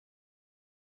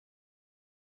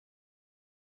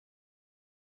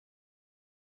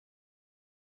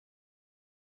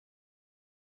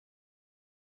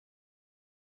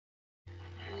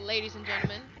ladies and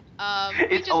gentlemen.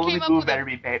 We Its just only came up move with better a...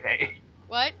 be Payday.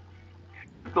 What?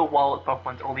 The wallet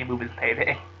Pokemon's only move is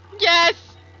Payday. Yes!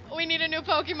 We need a new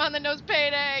Pokemon that knows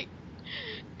Payday!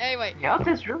 Anyway.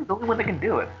 Meowth's really the only one that can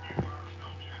do it.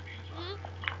 Hmm?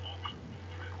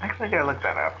 Actually, I gotta look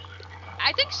that up.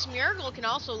 I think Smeargle can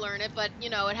also learn it, but, you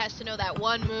know, it has to know that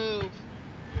one move.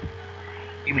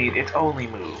 You mean its only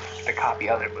move to copy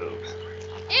other moves?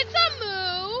 It's a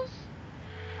move!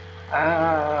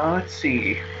 Let's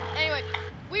see. Anyway,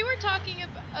 we were talking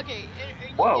about... Okay.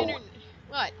 Whoa.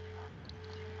 What?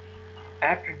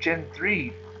 After Gen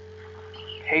 3,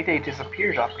 Payday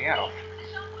disappears off Meowth.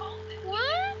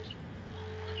 What?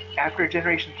 After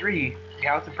Generation 3,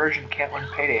 Meowth and Persian can't learn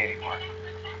Payday anymore.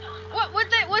 What?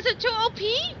 Was it too OP?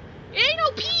 It ain't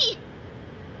OP!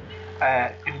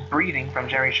 In breeding from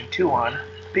Generation 2 on,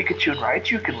 Pikachu and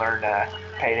Raichu can learn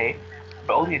Payday,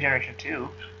 but only in Generation 2.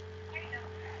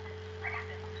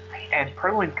 And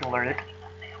Purloin can learn it.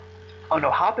 Oh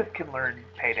no, Hoppip can learn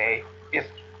Payday if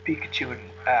Pikachu and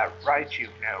Raichu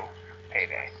know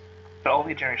Payday, but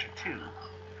only in Generation 2.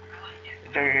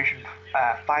 In Generation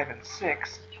 5 and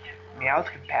 6, Meowth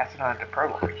can pass it on to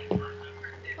Purloin.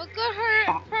 Well, good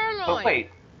her Purloin. But wait,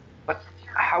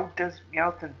 how does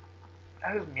Meowth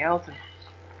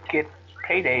get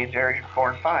Payday in Generation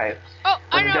 4 and 5? Oh,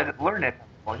 I know. When it doesn't learn it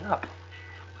going up.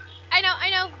 I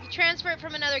know. You transfer it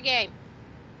from another game.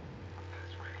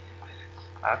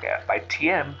 Okay, by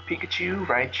TM, Pikachu,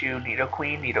 Raichu,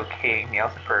 Nidoqueen, Nidoking,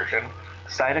 Meowth and Persian,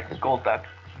 Psyduck and Golduck,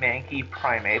 Mankey,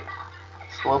 Primeape,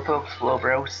 Slowpoke,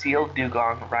 Slowbro, Seal,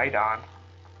 Dugong, Rhydon,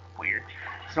 weird,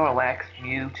 Snorlax,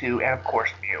 Mewtwo, and of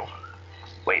course Mew.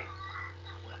 Wait.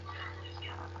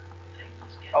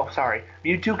 Oh, sorry.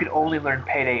 Mewtwo can only learn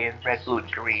Payday in Red, Blue, and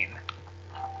Green,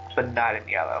 but not in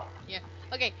Yellow. Yeah.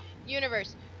 Okay,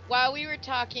 Universe. While we were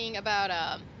talking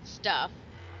about, stuff,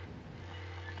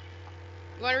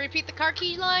 you want to repeat the car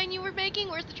key line you were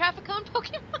making? Where's the traffic cone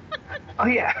Pokemon? Oh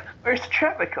yeah, where's the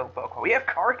traffic cone Pokemon? We have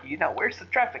car keys, now where's the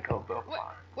traffic cone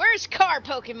Pokemon? Where's car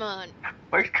Pokemon?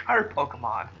 Where's car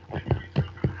Pokemon?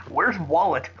 Where's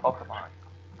wallet Pokemon?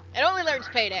 It only learns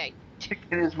Payday.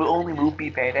 Can his only move be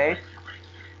Payday?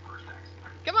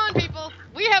 Come on, people.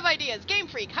 We have ideas. Game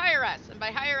Freak, hire us. And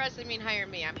by hire us, I mean hire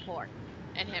me. I'm poor.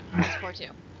 And him. He's poor too.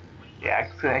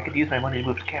 Yeah, I could use my money to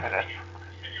move to Canada.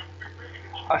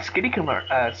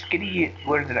 Skitty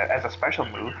learns it as a special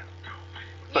move,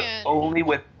 but only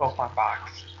with Pokemon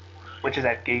Box, which is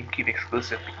that GameCube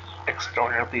exclusive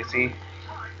external PC.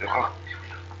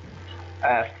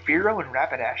 Fearow and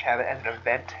Rapidash have it as an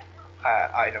event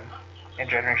item in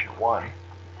Generation 1.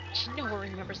 No one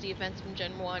remembers the events from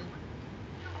Gen 1.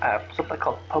 Something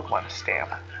called Pokemon Stamp.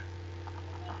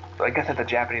 So I guess it's a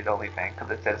Japanese only thing,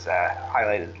 because it says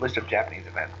highlighted list of Japanese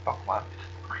events Pokemon.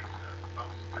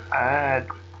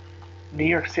 New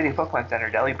York City Pokemon Center,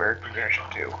 Delibird from Generation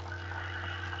 2.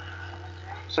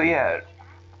 So yeah,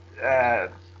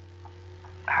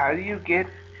 how do you get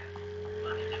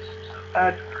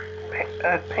a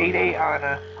Payday on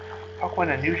a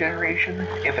Pokemon a new generation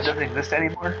if it doesn't exist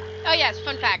anymore? Oh yes,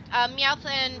 fun fact. Meowth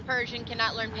and Persian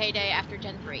cannot learn Payday after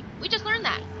Gen 3. We just learned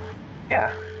that.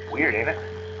 Yeah, weird, ain't it?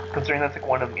 Considering that's like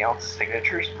one of Meowth's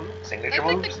signature moves. That's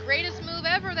like the greatest move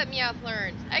ever that Meowth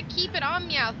learns. I keep it on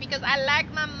Meowth because I like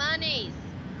my monies.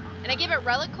 And I give it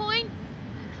Relic Coin.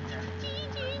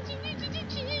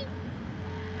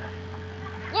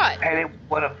 What? Payday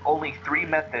one of only 3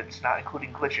 methods, not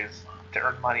including glitches, to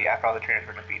earn money after all the trainers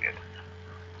are defeated.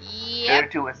 Yep. The other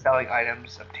 2 is selling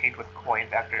items obtained with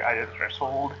coins after items are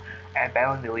sold, and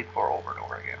battling the Elite Four over and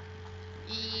over again.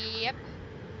 Yep.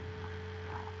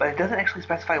 But it doesn't actually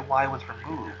specify why it was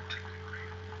removed.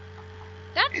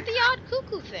 That's the odd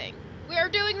cuckoo thing. We are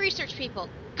doing research, people.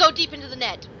 Go deep into the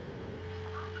net.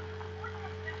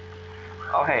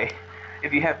 Oh hey,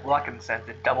 if you have luck and sense,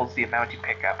 it doubles the amount you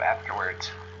pick up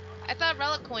afterwards. I thought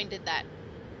Relic Coin did that.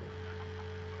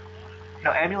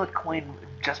 No, Amulet Coin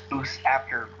just boosts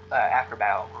after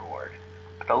battle reward,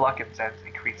 but the luck and sense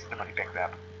increases the money picked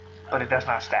up. But it does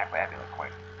not stack with Amulet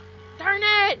Coin. Darn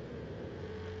it!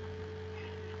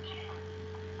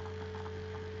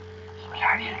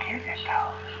 How do you get it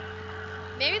though?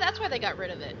 Maybe that's why they got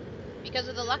rid of it. Because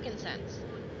of the luck and sense.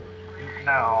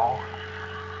 No.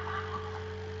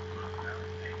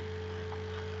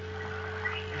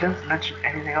 It doesn't mention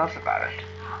anything else about it.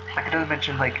 Like, it doesn't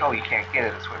mention, like, oh, you can't get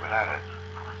it this way without it.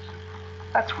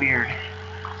 That's weird.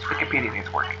 Wikipedia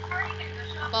needs working.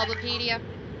 Bulbapedia.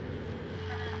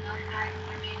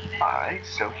 Alright,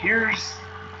 so here's...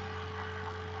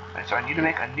 So I need to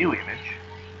make a new image.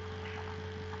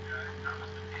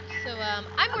 So,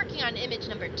 I'm working on image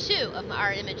number 2 of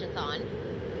our Image-a-thon.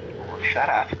 Shut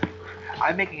up.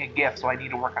 I'm making a GIF, so I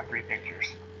need to work on 3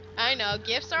 pictures. I know,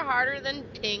 gifts are harder than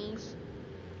pings.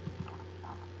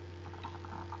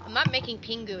 I'm not making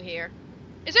Pingu here.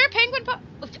 Is there a penguin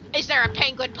Is there a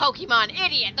penguin Pokemon?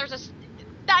 Idiot! There's a...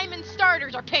 Diamond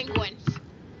starters are penguins!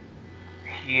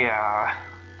 Yeah.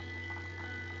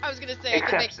 I was gonna say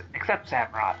Except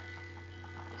Samurott.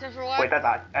 Except for what? Wait, that's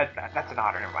an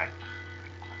otter, never mind.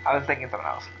 I was thinking something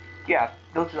else. Yeah,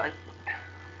 there's like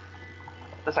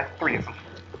 3 of them.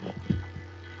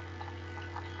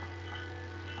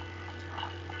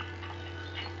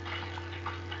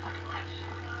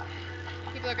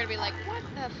 People are gonna be like, what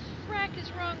the frack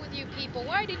is wrong with you people?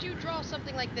 Why did you draw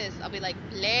something like this? I'll be like,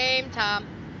 blame Tom.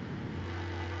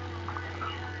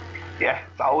 Yeah,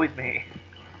 it's always me.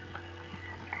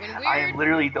 I am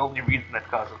literally the only reason that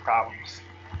causes problems.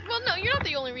 Well, no, you're not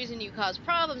the only reason you cause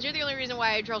problems. You're the only reason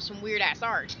why I draw some weird-ass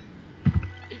art.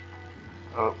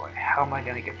 Oh boy, how am I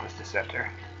gonna get this to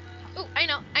center? Oh, I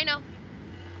know.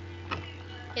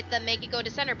 Hit the make it go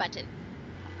to center button.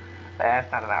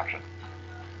 That's not an option.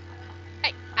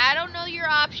 Hey, I don't know your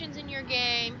options in your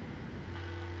game.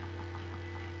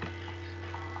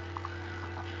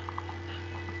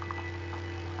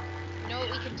 You know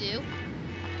what we could do?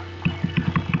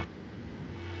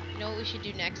 You know what we should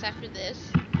do next after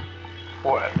this?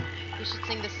 What? We should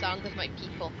sing the song of my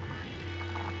people.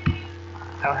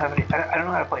 I don't have any. I don't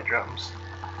know how to play drums.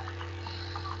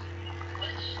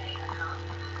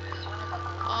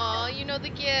 Aw, you know the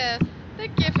GIF. The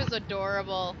GIF is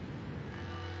adorable.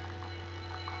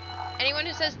 Anyone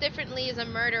who says differently is a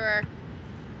murderer.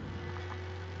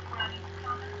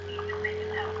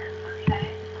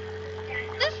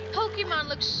 This Pokemon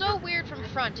looks so weird from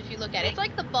front if you look at it. It's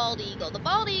like the bald eagle. The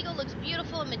bald eagle looks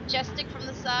beautiful and majestic from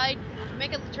the side.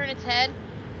 Make it turn its head.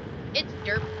 It's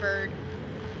Dirt Bird.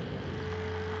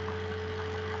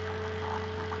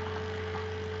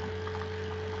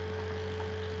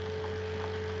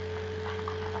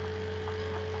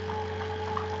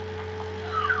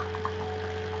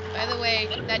 By the way,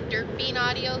 that Dirt Bean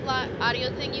audio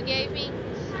thing you gave me,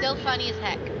 still funny as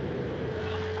heck.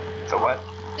 So what?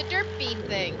 The Dirt Bean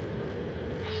thing.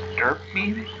 Dirt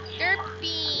Bean? Dirt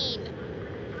Bean!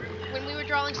 When we were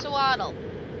drawing Swaddle.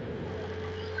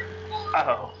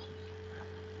 Oh.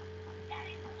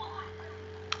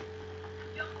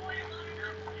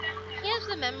 He has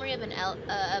the memory of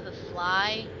of a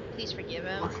fly. Please forgive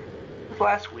him. It was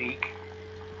last week.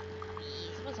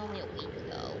 Jeez, it was only a week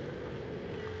ago.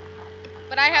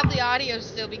 But I have the audio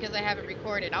still because I have it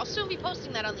recorded. I'll soon be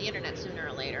posting that on the internet sooner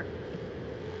or later.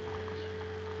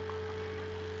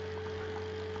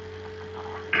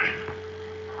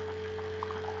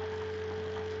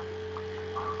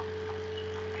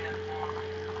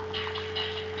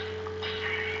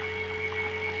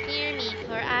 Hear me,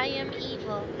 for I am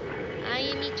evil. I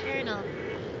am eternal.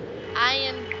 I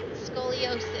am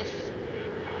scoliosis.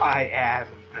 I am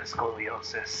the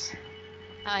scoliosis.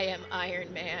 I am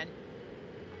Iron Man.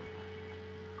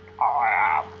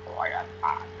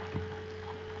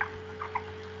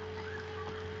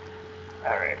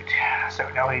 Alright, so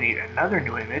now we need another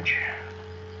new image.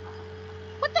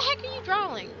 What the heck are you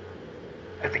drawing?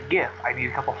 It's a GIF. I need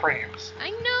a couple frames.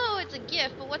 I know it's a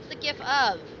GIF, but what's the GIF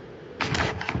of?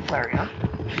 Larian.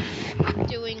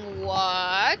 Doing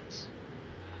what?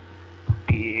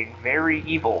 Being very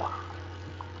evil.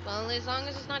 Well, as long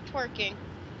as it's not twerking.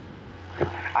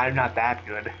 I'm not that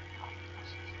good.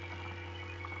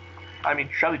 I mean,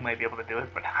 Shelly might be able to do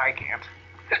it, but I can't.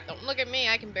 Don't look at me,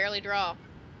 I can barely draw.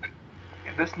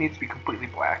 And this needs to be completely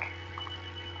black.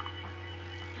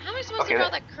 How am I supposed to draw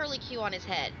that curly Q on his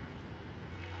head?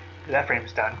 That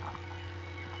frame's done.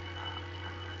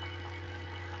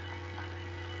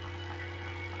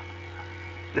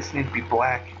 This needs to be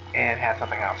black and have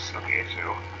something else. Okay,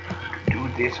 so to do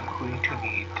this, I'm going to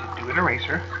need to do an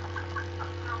eraser.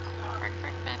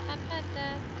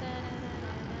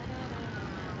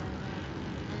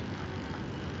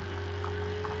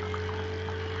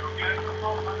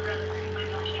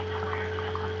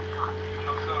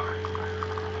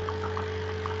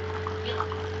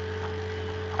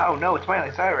 Oh no, it's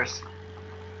Miley Cyrus.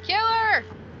 Kill her!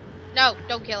 No,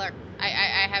 don't kill her. I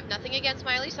have nothing against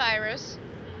Miley Cyrus.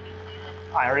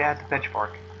 I already had the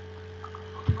pitchfork.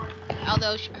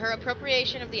 Although her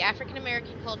appropriation of the African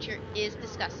American culture is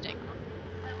disgusting.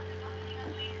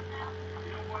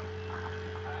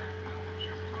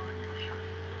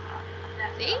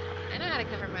 See? I know how to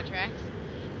cover my tracks.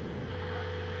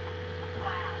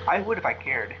 I would if I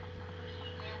cared.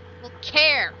 Well,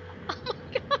 care! Oh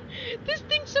my god! This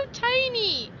thing's so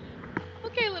tiny!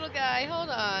 Okay, little guy, hold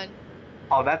on.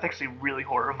 Oh, that's actually really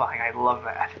horrifying. I love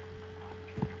that.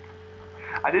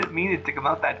 I didn't mean it to come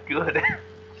out that good.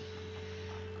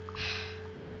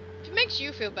 If it makes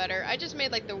you feel better, I just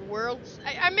made like the world's...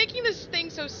 I'm making this thing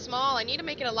so small, I need to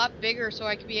make it a lot bigger so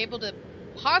I could be able to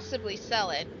possibly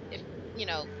sell it. If, you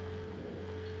know...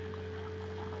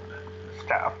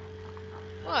 Stuff.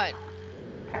 What?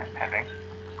 Pending.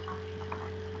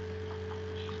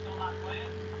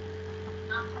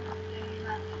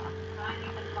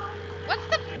 What's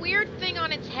the weird thing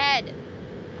on its head?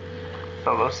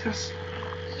 Solosis?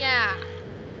 Yeah.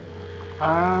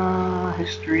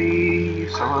 History,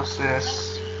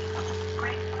 Solosis.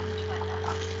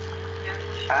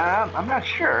 I'm not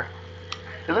sure.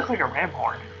 It looks like a ram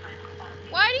horn.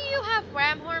 Why do you have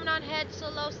ram horn on head,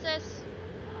 Solosis?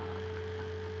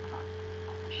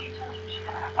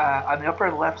 On the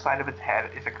upper left side of its head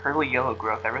is a curly yellow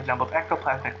growth that resembles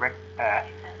ectoplasmic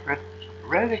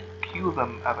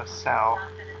reticulum of a cell.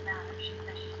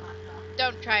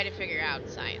 Don't try to figure out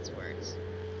science words.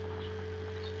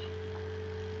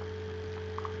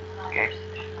 Okay.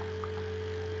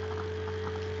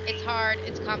 It's hard,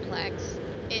 it's complex,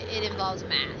 it involves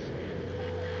math.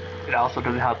 It also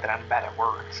doesn't help that I'm bad at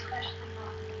words.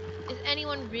 Is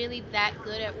anyone really that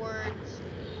good at words?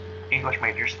 English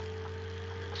majors.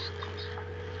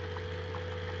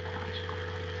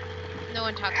 No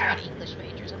one talks about English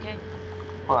majors, okay?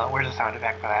 Hold on, where's the sound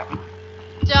effect for that?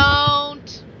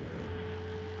 Don't!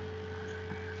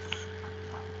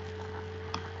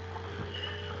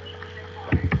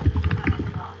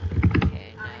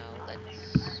 Okay, now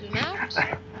let's zoom out.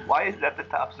 Why is that the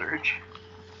top search?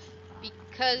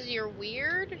 Because you're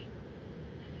weird?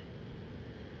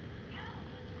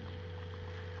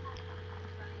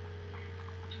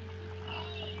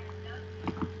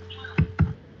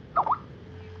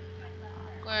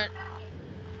 What?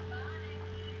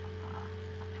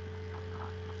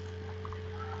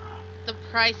 The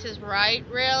Price is Right,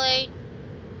 really?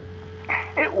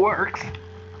 It works.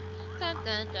 Dun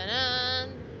dun dun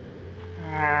dun.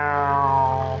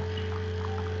 No.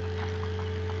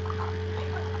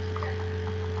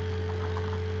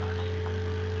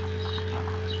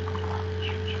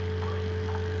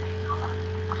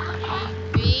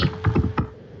 Maybe.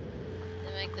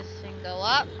 To make this thing go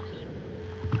up.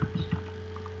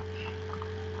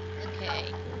 Okay.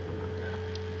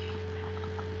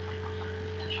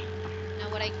 Now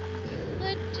what I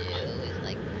could do is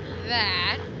like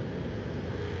that.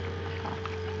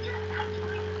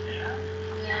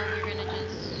 Then we're gonna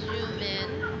just zoom in.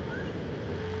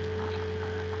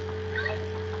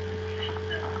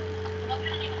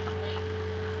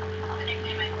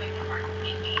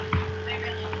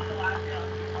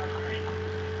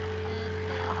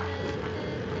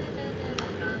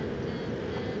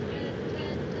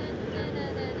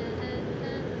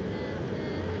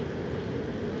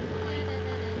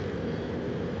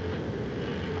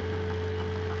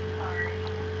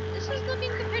 This is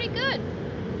looking pretty good.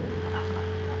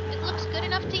 It looks good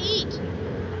enough to eat.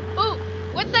 Oh,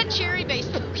 what's that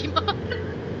cherry-based Pokemon?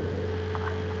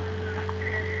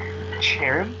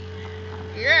 Cherub?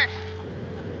 Yes.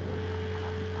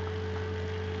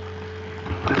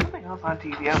 There's something else on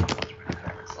TV. I don't want to watch Miley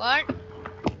Cyrus. What?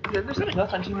 There's something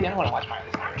else on TV. I don't want to watch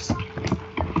Miley Cyrus.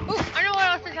 Oh, I know what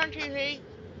else is on TV.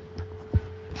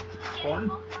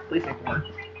 Porn? Please say porn.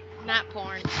 Not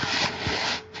porn.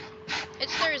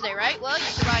 It's Thursday, right? Well, you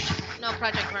should watch... No,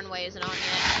 Project Runway isn't on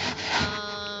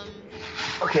yet.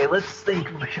 Okay, let's think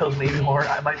of shows maybe more.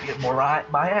 I might be more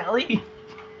my alley.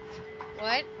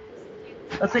 What?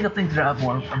 Let's think of things that are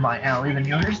more from my alley than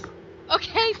yours.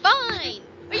 Okay, fine!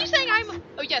 Are you saying I'm...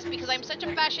 Oh, yes, because I'm such a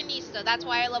fashionista. That's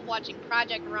why I love watching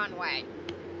Project Runway.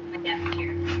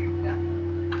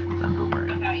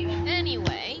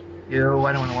 Anyway... Yo,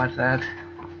 I don't want to watch that.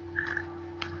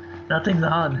 Nothing's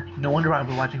on. No wonder I've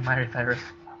been watching Miley Cyrus.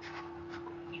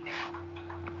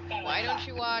 Why don't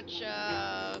you watch,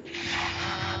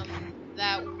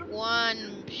 that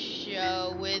one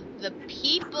show with the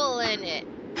people in it?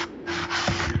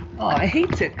 Oh, I hate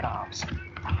sitcoms.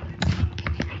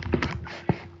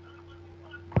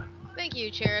 Thank you,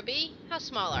 Cherubi. How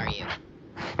small are you?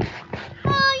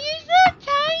 Oh, you're so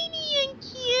tiny and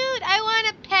cute. I want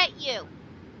to pet you.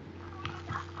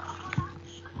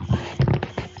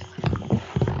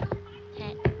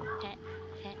 Pet, pet,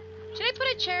 pet. Should I put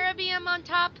a cherubium on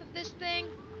top of this thing?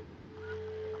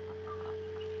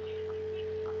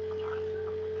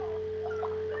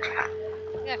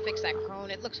 I gotta fix that cone.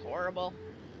 It looks horrible.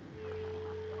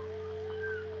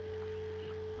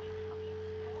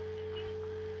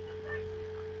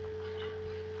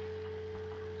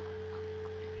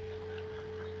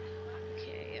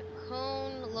 Okay, a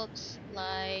cone looks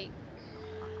like...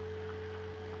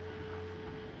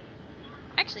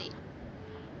 actually.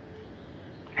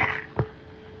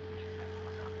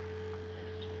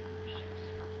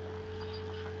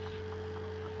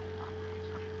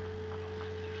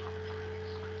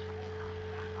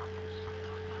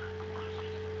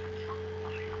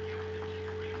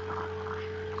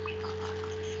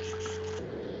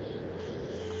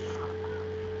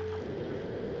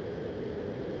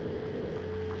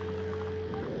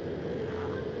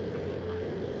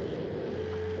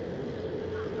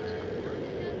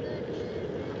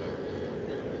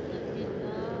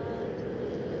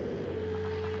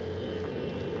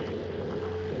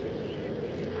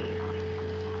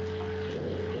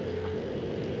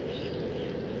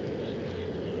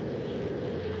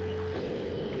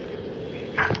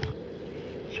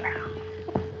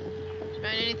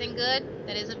 Find anything good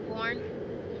that isn't porn?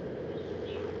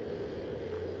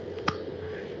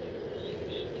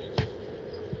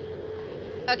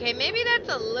 Okay, maybe that's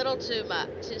a little too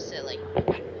silly.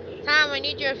 Tom, I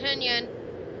need your opinion.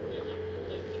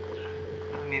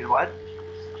 Need what?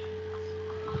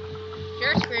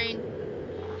 Share screen.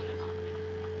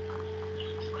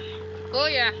 Oh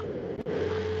yeah.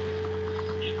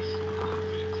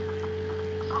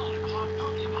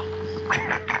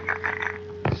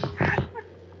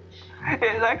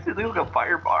 It actually looks like a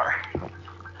fire bar.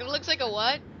 It looks like a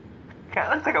what? Kind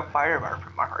of looks like a fire bar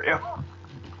from Mario.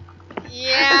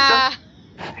 Yeah.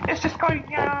 It's just going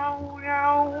meow,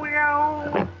 meow,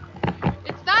 meow.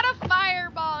 It's not a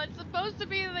fireball. It's supposed to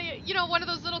be one of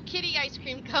those little kitty ice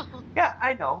cream cones. Yeah,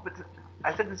 I know, but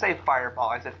I didn't say fireball.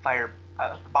 I said fire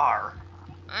bar.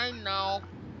 I know.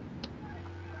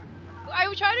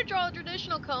 I tried to draw a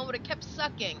traditional cone, but it kept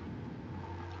sucking.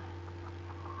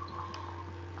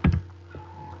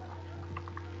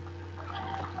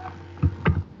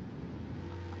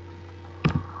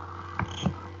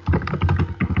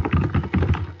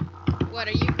 What,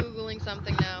 are you Googling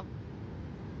something now?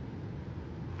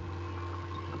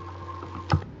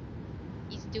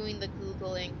 He's doing the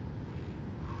Googling.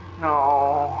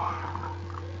 No.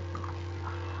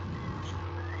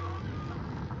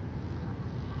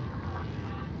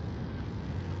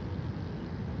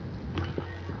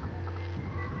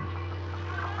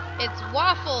 It's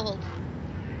waffled.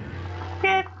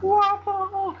 It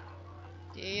waffled.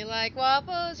 Do you like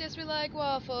waffles? Yes, we like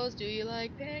waffles. Do you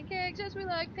like pancakes? Yes, we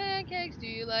like pancakes. Do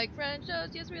you like French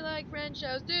toast? Yes, we like French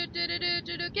toast. Do do do do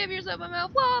do do. Give yourself a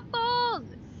mouth waffles.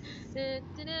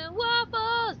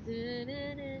 Waffles.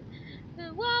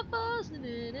 Waffles.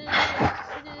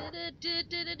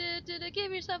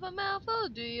 Give yourself a mouthful.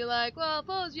 Do you like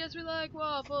waffles? Yes, we like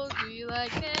waffles. Do you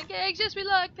like pancakes? Yes, we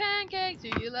like pancakes. Do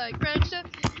you like French toast?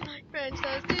 French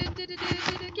toast.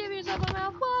 Give yourself a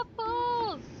mouth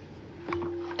waffles.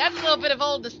 That's a little bit of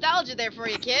old nostalgia there for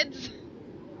you, kids.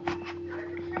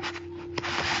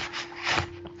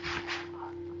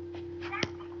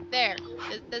 There.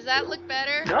 Does that look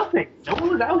better? Nothing. No one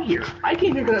was out here. I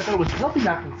came here because I thought it was something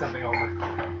knocking something over.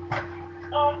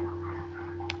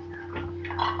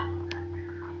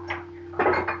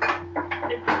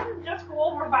 It doesn't just go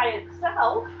over by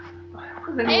itself.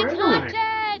 It's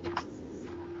haunted!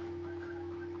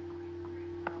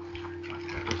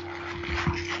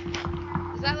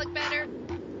 Does that look better?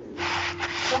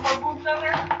 Some more boobs down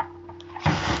there? I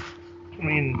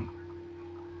mean,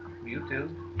 YouTube,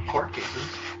 court cases.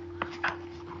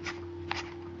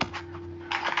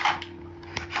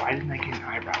 Why didn't I get an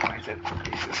eyebrow when I said court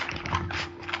cases?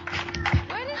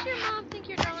 Why does your mom think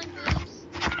you're drawing boobs?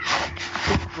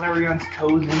 Larion's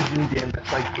toes and zoomed in.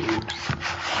 That's like boobs.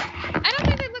 I don't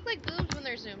think they look like boobs when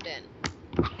they're zoomed in.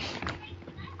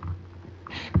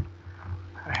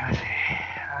 Alright, let's see.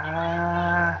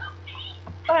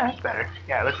 Oh, that's better.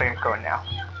 Yeah, it looks like it's going now.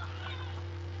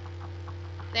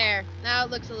 There. Now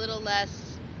it looks a little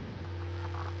less...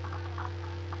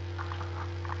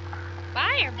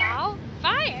 Fireball?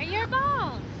 Fire your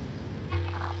balls!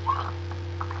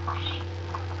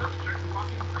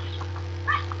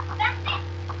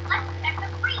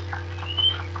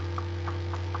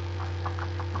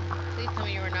 Please tell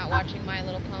me you are not watching My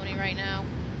Little Pony right now.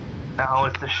 No,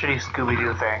 it's the shitty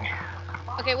Scooby-Doo thing.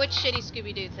 Okay, which shitty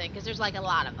Scooby-Doo thing? Because there's like a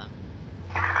lot of them.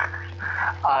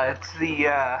 It's the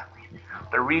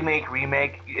remake.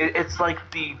 It's like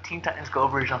the Teen Titans Go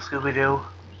version of Scooby-Doo.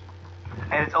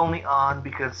 And it's only on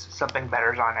because something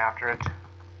better's on after it.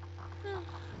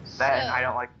 Then I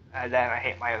don't like. Then I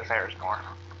hate Miley Cyrus more.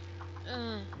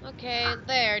 Okay,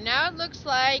 there. Now it looks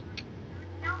like...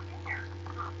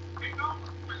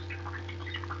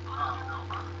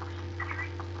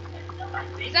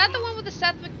 Is that the one with the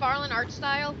Seth MacFarlane art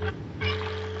style?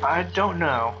 I don't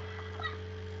know.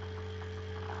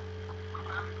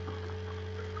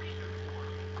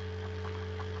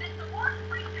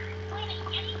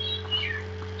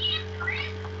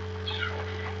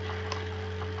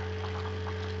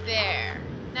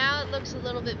 looks a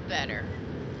little bit better.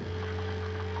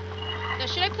 Now,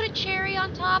 should I put a cherry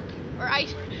on top? Or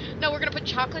no, we're gonna put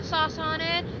chocolate sauce on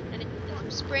it, and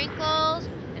some sprinkles,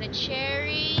 and a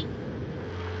cherry.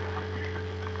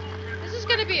 This is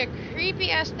gonna be a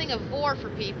creepy-ass thing of vor for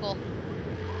people.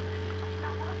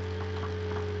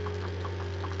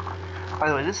 By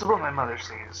the way, this is what my mother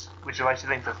sees, which is why she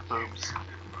thinks that's boobs.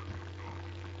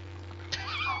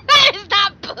 That is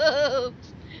not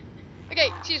boobs! Okay,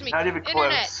 excuse me. Not even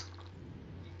Internet. close.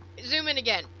 Zoom in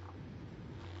again.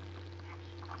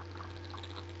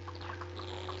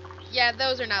 Yeah,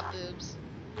 those are not boobs.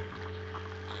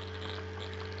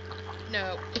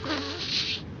 No.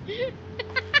 Your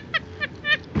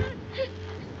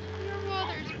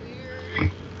mother's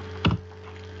weird.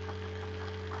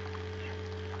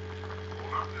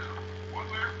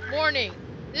 Warning,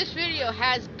 this video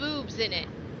has boobs in it.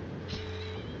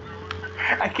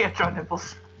 I can't draw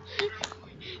nipples.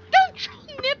 Don't draw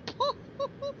nipples!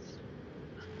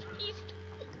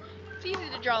 It's easy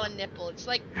to draw a nipple. It's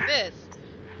like this.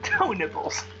 No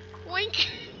nipples. Wink.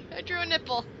 I drew a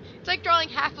nipple. It's like drawing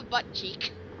half a butt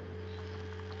cheek.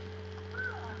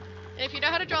 And if you know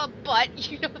how to draw a butt,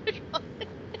 you know how to draw it.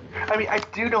 I mean, I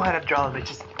do know how to draw them, it's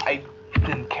just I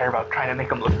didn't care about trying to make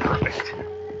them look perfect.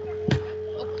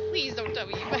 Oh, please don't tell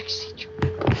me you've actually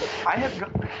drawn. I have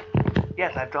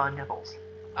yes, I've drawn nipples.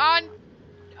 On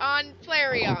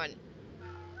Flareon.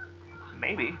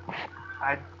 Maybe.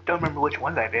 I don't remember which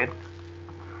ones I did.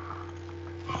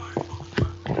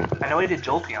 I know I did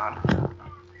Jolteon.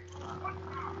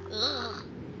 Ugh.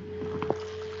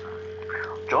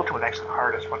 Jolteon was actually the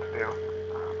hardest one to do.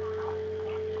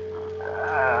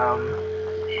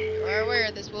 We're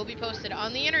aware this will be posted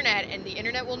on the internet, and the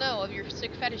internet will know of your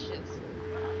sick fetishes.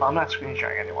 Well, I'm not screen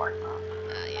sharing anymore.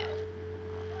 Yeah.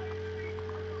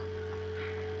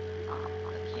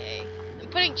 Okay. I'm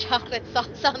putting chocolate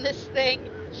sauce on this thing.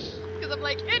 Because I'm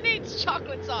like, it needs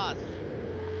chocolate sauce.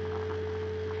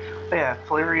 But yeah,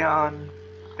 Flareon,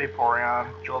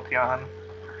 Vaporeon, Jolteon,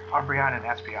 Umbreon, and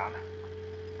Espeon.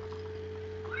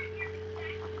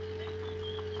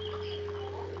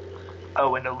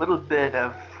 Oh, and a little bit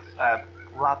of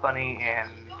Lopunny and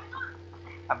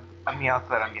a Meowth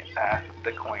that I'm getting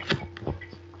the coin.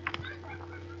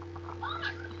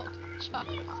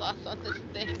 Chocolate sauce on this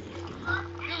thing.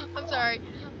 I'm sorry.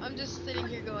 I'm just sitting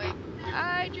here going,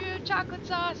 I drew chocolate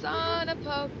sauce on a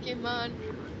Pokemon.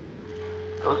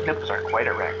 Those nipples are quite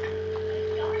erect.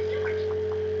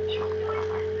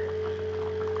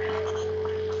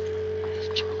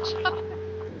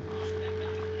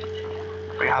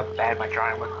 Look how bad my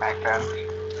drawing looked back then.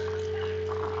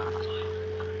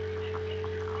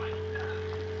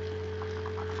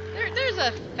 There's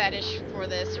a fetish for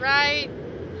this, right?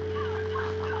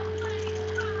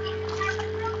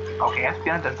 Okay,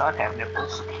 Espeon does not have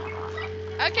nipples.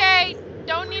 Okay,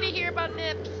 don't need to hear about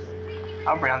nips.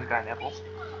 Umbreon's got nipples.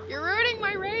 You're ruining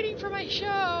my rating for my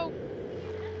show.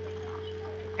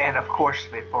 And of course,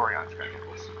 Vaporeon's got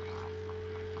nipples.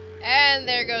 And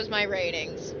there goes my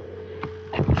ratings.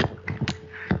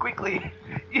 Quickly!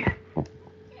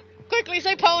 Quickly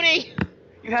say pony!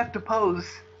 You have to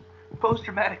pose. Pose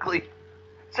dramatically.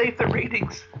 Save the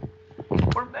ratings.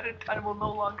 Or Mettaton will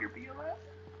no longer be allowed.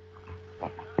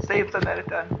 Save the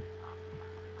Mettaton.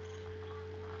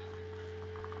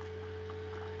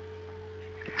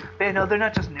 But no, they're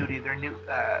not just nudie. They're new.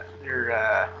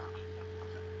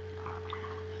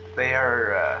 They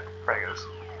are Pregos.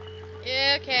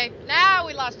 Yeah, okay, now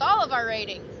we lost all of our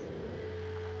ratings.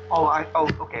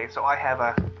 Okay. So I have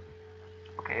a.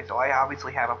 Okay, so I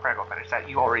obviously have a Prego fetish that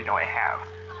you already know I have.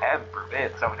 Heaven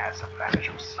forbid someone has some fetish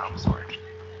of some sort.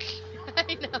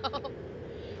 I know.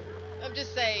 I'm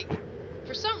just saying,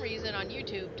 for some reason on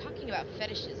YouTube, talking about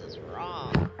fetishes is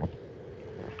wrong.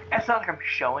 It's not like I'm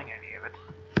showing any of it.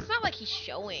 It's not like he's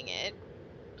showing it.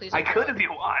 Please. I could if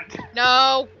you want.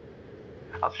 No.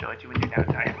 I'll show it to you in your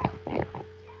downtime.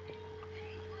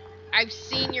 I've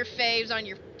seen your faves on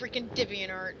your freaking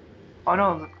DeviantArt. Oh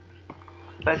no,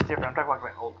 that's different. I'm talking about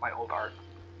my old art.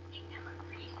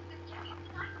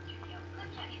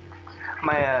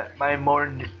 My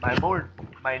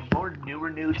more newer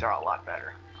nudes are a lot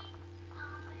better.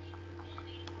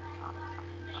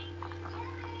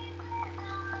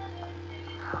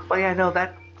 But yeah, no,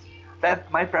 that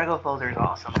my Prego folder is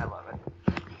awesome. I love it.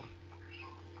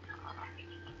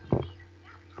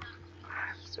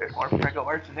 There's more Prego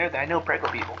arts in there than I know Prego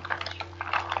people.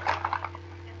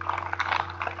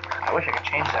 I wish I could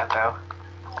change that though.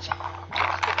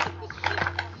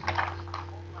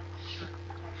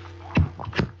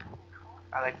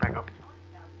 I like Prego.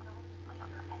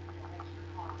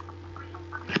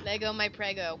 Lego my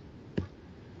Prego.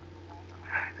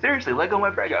 Seriously, Lego my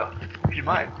Brego. If you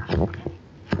mind.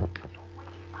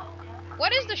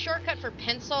 What is the shortcut for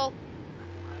pencil?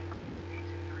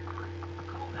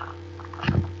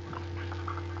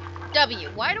 W.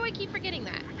 Why do I keep forgetting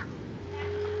that?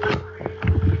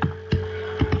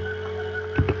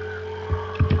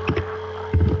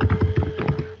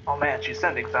 Oh man, she's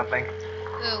sending something.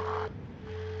 Ooh.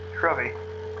 Shrubby.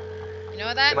 You know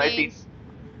what that It might be- means?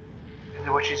 Is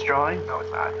it what she's drawing? No,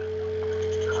 it's not.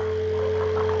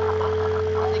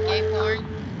 Is it gay porn?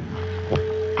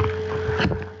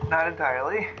 Not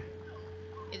entirely.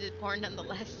 Is it porn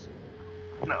nonetheless?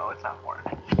 No, it's not porn.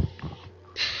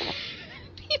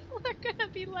 People are gonna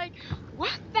be like,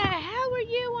 what the hell were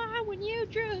you on when you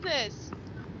drew this?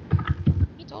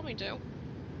 He told me to.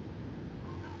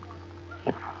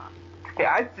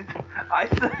 Yeah,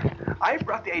 I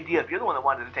brought the idea up. You're the one that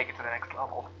wanted to take it to the next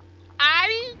level.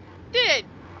 I did.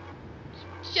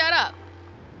 Shut up.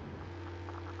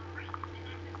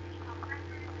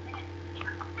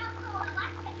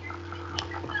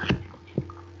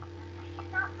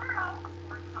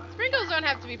 Sprinkles don't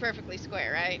have to be perfectly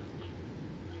square, right?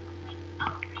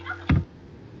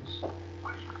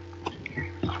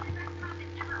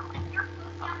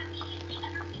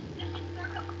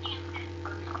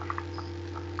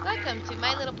 Welcome to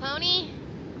My Little Pony.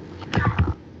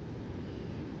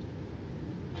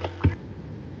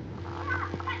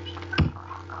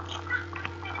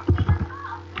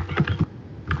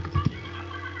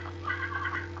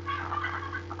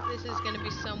 This is gonna be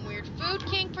some weird food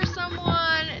kink for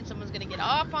someone, and someone's gonna get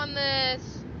off on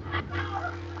this.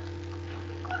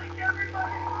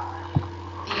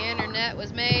 The internet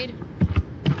was made.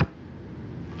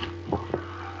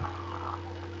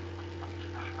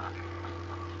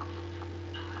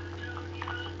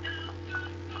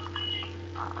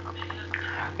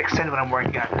 Extend what I'm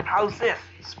working on. How's this,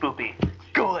 Spoopy?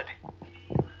 Good.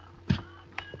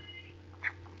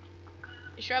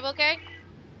 Is Shrub okay?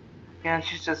 Yeah,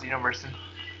 she's just university.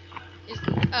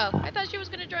 Oh, I thought she was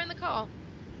gonna join the call.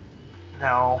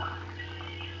 No.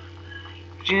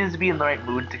 She needs to be in the right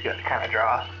mood to kind of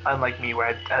draw. Unlike me,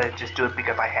 where I just do it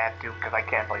because I had to, because I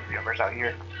can't play the universe out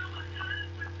here.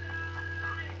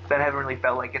 That haven't really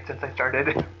felt like it since I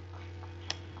started.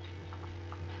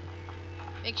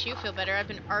 Makes you feel better. I've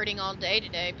been arting all day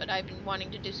today, but I've been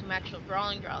wanting to do some actual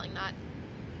drawing, not.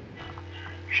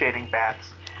 Shading bats,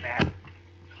 man.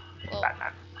 Well,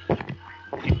 Batman.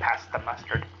 You passed the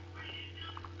mustard.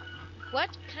 what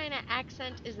kind of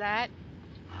accent is that?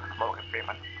 Morgan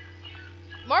Freeman.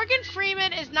 Morgan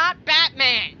Freeman is not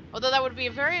Batman! Although that would be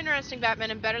a very interesting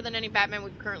Batman and better than any Batman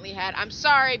we've currently had. I'm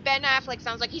sorry, Ben Affleck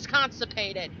sounds like he's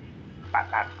constipated.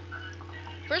 Batman.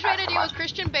 First we had to deal with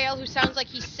Christian Bale, who sounds like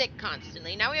he's sick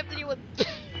constantly. Now we have to deal with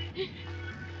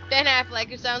Ben Affleck,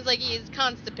 who sounds like he is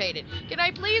constipated. Can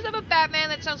I please have a Batman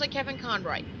that sounds like Kevin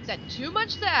Conroy? Is that too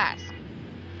much to ask?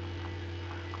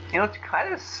 You know, it's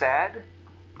kind of sad.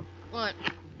 What?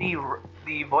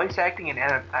 The voice acting and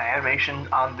animation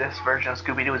on this version of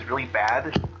Scooby-Doo is really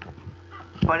bad,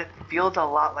 but it feels a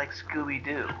lot like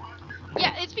Scooby-Doo.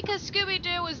 Yeah, it's because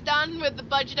Scooby-Doo was done with the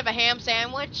budget of a ham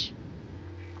sandwich.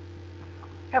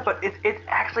 Yeah, but it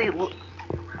actually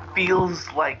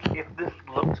feels like if this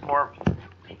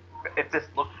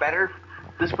looked better,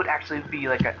 this would actually be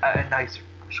like a nice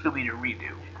Scooby-Doo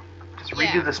redo. Just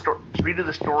redo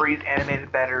the stories, animate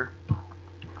it better,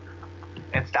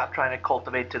 and stop trying to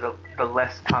cultivate to the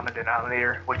less common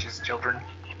denominator, which is children.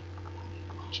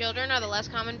 Children are the less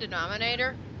common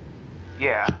denominator?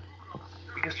 Yeah,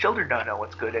 because children don't know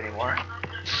what's good anymore.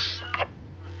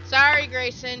 Sorry,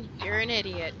 Grayson, you're an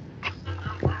idiot.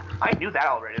 I knew that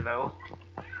already, though.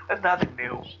 That's nothing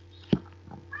new.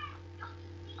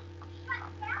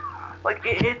 Like,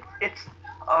 it's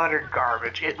utter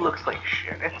garbage. It looks like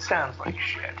shit. It sounds like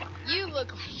shit. You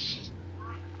look like shit.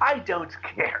 I don't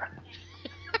care.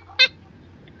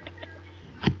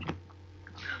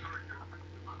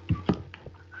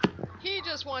 He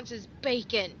just wants his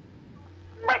bacon.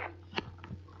 Like,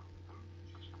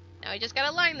 Now we just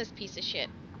gotta line this piece of shit.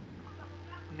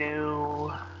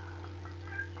 new.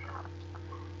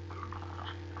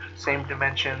 Same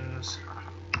dimensions.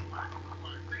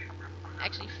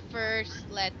 Actually, first,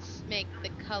 let's make the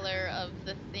color of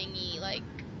the thingy, like,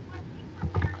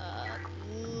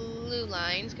 blue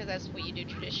lines, because that's what you do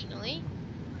traditionally.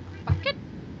 Bucket.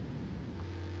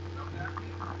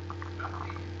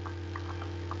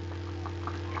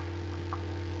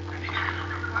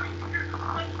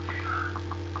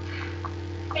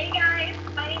 Hey guys,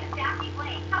 my name is Daphne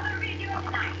Blake. How's everybody doing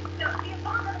tonight? So, the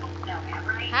abominable snowman,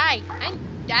 right? Hi, I'm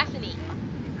Daphne.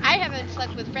 I haven't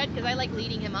slept with Fred because I like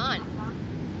leading him on.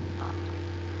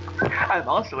 I'm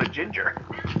also a ginger.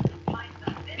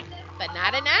 But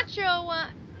not a natural one.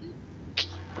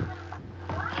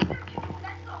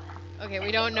 Okay,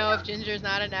 we don't know if Ginger's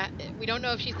not we don't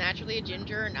know if she's naturally a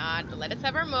ginger or not, but let us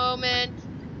have our moment.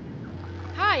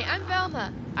 Hi, I'm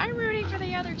Velma. I'm rooting for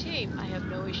the other team. I have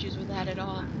no issues with that at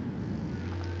all.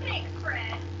 Thanks,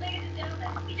 Fred. Ladies and gentlemen,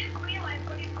 he just realized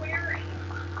what he's wearing.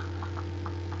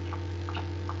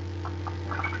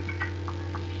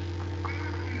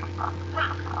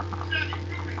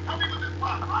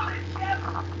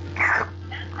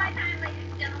 That's my time,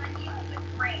 ladies and gentlemen. You have been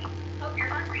great. Hope you're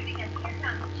hungry because here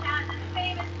comes Chaz's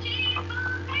famous cheese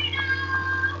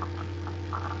volcano!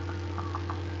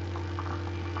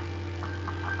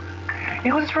 You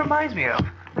know what this reminds me of?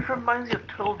 This reminds me of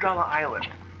Total Drama Island.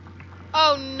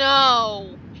 Oh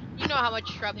no! You know how much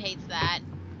Shrub hates that.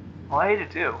 Well, I hate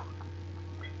it too.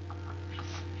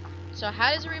 So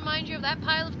how does it remind you of that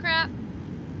pile of crap?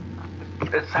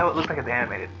 It's how it looks like it's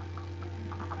animated.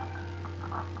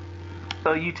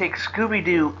 So you take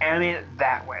Scooby-Doo, animate it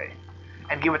that way,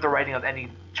 and give it the writing of any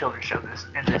children's show in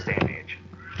this day and age.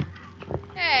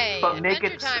 Hey, But make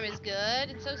Adventure it Time is good,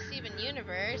 and so Steven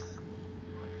Universe.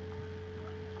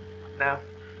 No,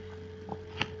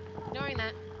 Ignoring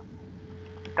that.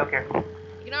 don't care.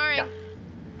 Ignoring.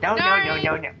 No, no, no,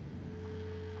 no, no.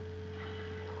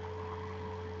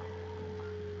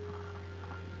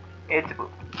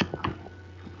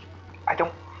 I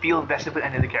don't feel invested with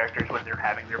any of the characters when they're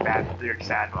having their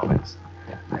sad moments.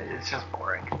 It's just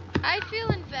boring. I feel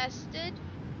invested.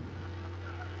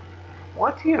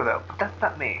 Well, that's you though. That's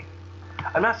not me.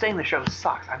 I'm not saying the show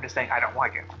sucks. I'm just saying I don't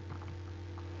like it.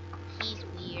 He's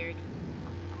weird.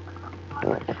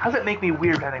 How does it make me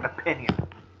weird having an opinion?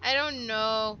 I don't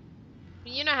know.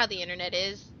 You know how the internet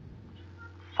is.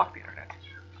 Fuck the internet.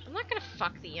 I'm not gonna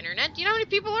fuck the internet. Do you know how many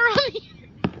people are on the internet?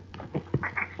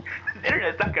 The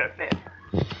internet's not gonna fit.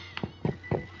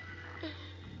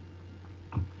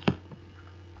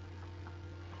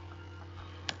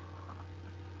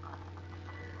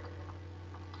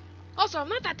 Also, I'm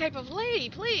not that type of lady,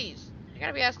 please. I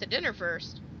gotta be asked to dinner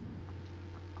first.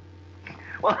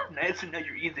 Well, nice to know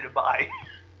you're easy to buy.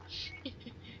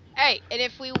 Hey, and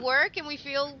if we work and we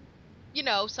feel, you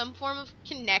know, some form of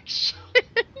connection,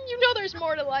 you know there's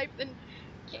more to life than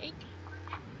cake.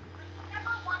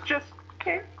 Just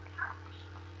kidding.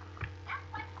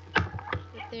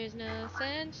 If there's no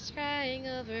sense crying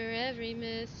over every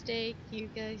mistake, you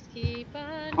guys keep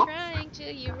on trying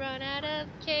till you run out of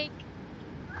cake.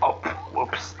 Oh,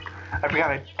 whoops. I forgot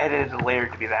I edited the layer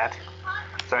to be that.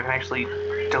 So I can actually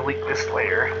delete this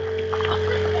layer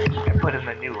and put in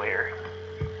the new layer.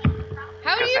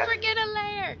 How do Just you that- forget a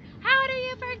layer? How do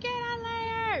you forget a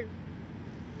layer?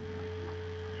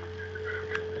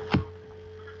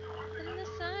 And the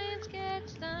science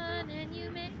gets done, and you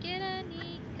get a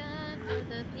neat gun for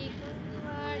the people who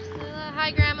are still alive.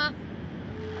 Hi, Grandma.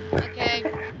 Okay.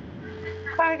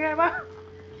 Hi, Grandma.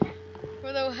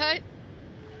 For the what?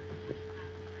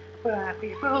 For the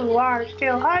people who are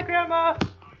still. Hi, Grandma.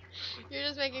 You're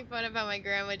just making fun of how my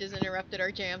grandma just interrupted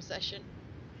our jam session.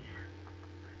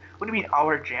 What do you mean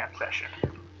our jam session?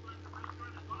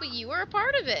 But you were a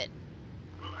part of it.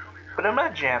 But I'm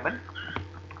not jamming.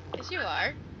 Yes, you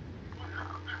are.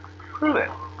 Prove it.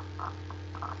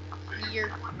 Your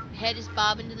head is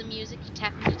bobbing to the music, you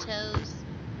tapping your toes.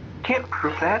 Can't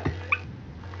prove that.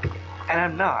 And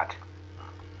I'm not.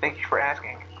 Thank you for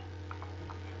asking.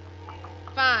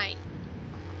 Fine.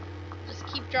 Just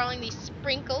keep drawing these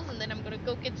sprinkles, and then I'm gonna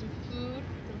go get some food.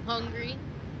 I'm hungry.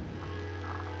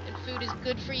 And food is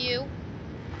good for you.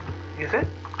 Is it?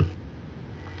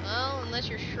 Well, unless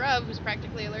you're Shrub, who's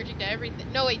practically allergic to everything.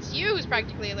 No, it's you who's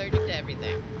practically allergic to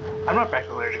everything. I'm not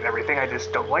practically allergic to everything. I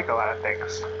just don't like a lot of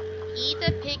things. Eat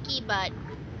a picky butt.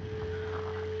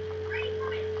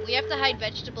 We have to hide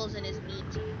vegetables in his meat.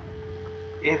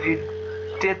 If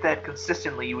you did that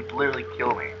consistently, you would literally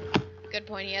kill me. Good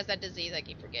point, he has that disease I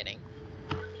keep forgetting.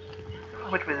 How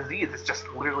much of a disease? It's just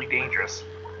literally dangerous.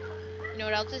 You know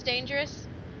what else is dangerous?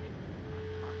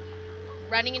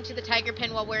 Running into the tiger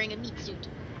pen while wearing a meat suit.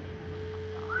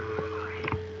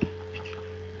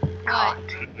 God, What?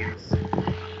 teens.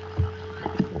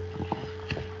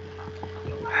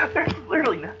 There's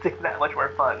literally nothing that much more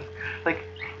fun. Like,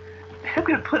 I'm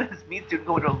gonna put his meat suit and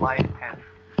go into a lion pen.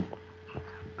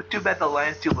 But too bad the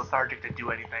lion's too lethargic to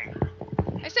do anything.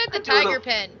 I said the tiger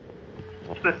pen.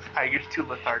 The tiger's too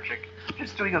lethargic.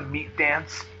 Just doing a meat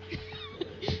dance.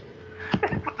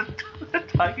 But the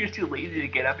tiger's too lazy to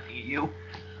get up and eat you.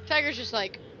 Tiger's just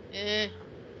like, eh.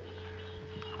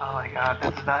 Oh my god,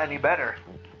 that's not any better.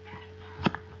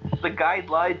 The guide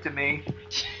lied to me.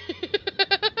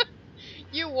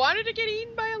 You wanted to get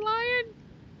eaten by a lion?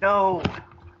 No,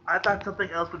 I thought something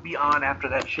else would be on after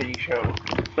that shitty show,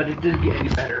 but it didn't get any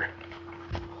better.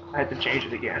 I had to change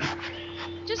it again.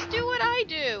 Just do what I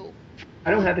do.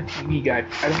 I don't have a TV guide.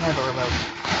 I don't have a remote.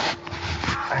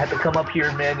 I had to come up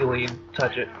here manually and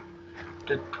touch it.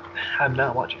 I'm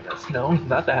not watching this. No,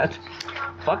 not that.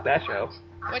 Fuck that show.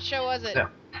 What show was it?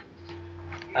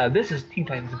 No. This is Teen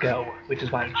Titans Go, which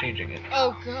is why I'm changing it.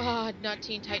 Oh god, not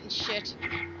Teen Titans shit.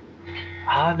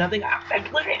 Nothing. I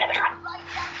literally never got.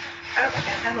 I don't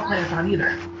think Animal Planet's on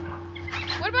either.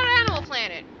 What about Animal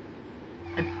Planet?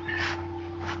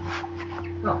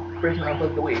 No, breaking around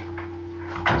like the week.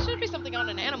 There should be something on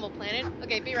an Animal Planet.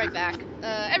 Okay, be right back.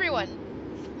 Everyone,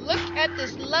 look at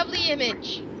this lovely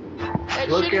image. That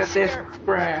Look shouldn't at this scare-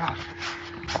 graph.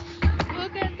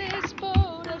 Look at this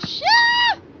photo.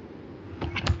 Shit!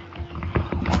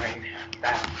 Alright,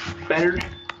 that's better.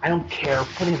 I don't care.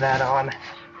 Putting that on.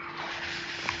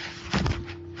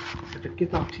 If it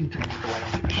gets off Teen Titans Go, I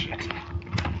don't give a shit.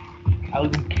 I don't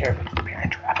even care if it's the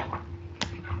Parent Trap.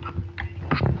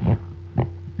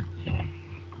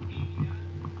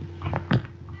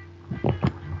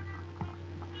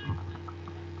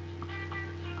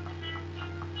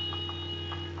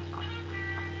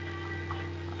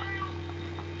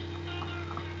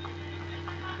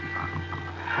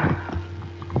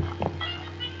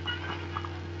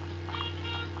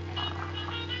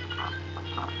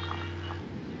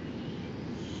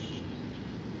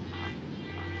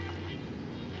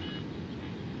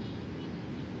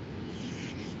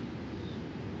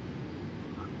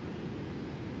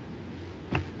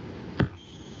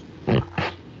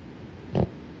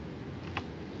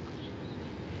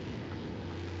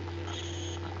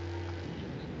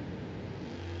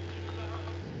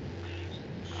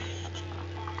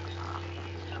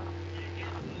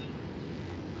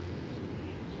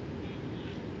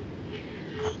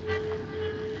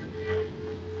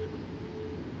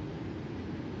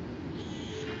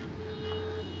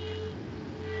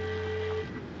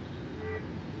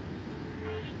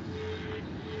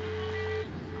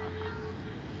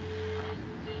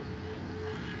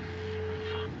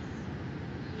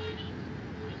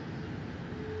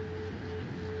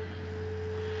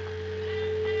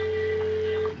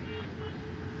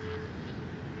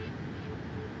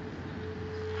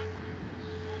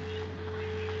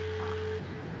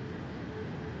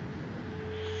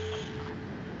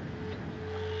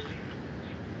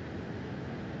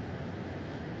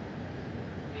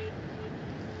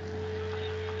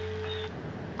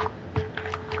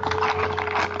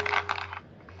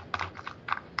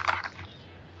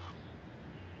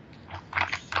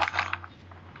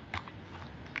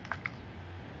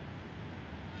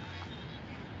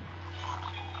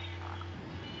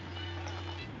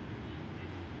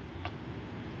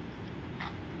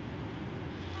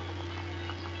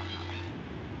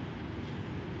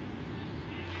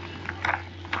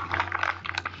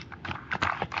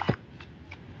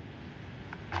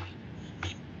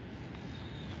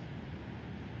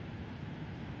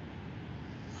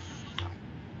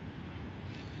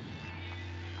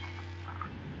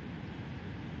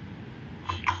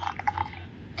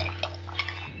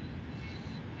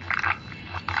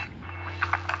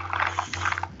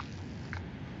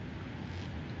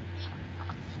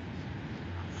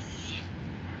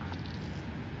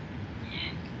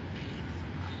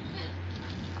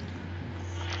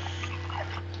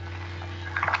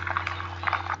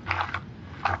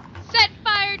 Set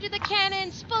fire to the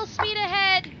cannons! Full speed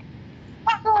ahead!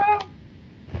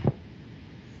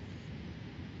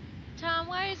 Tom,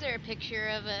 why is there a picture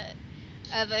of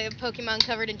a Pokemon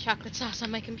covered in chocolate sauce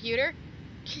on my computer?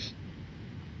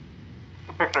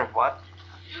 A picture of what?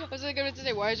 I was going to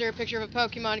say, why is there a picture of a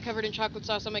Pokemon covered in chocolate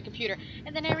sauce on my computer?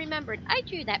 And then I remembered, I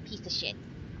drew that piece of shit.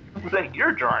 I was saying,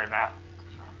 you're drawing that.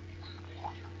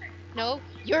 No,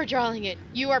 you're drawing it.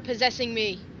 You are possessing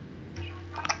me.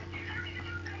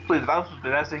 Please, if I was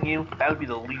possessing you, that would be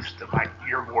the least of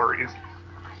your worries.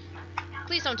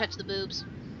 Please don't touch the boobs.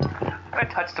 I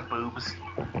touch the boobs.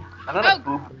 I'm not Oh. a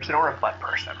boob person or a butt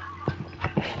person.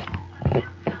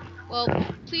 Well,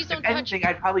 please don't If touch... anything,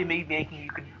 I'd probably be making you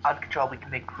could uncontrollably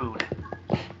make food.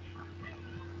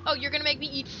 Oh, you're gonna make me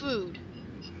eat food.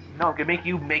 No, I can make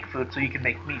you make food so you can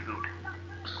make me food.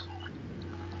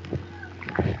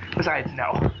 Besides,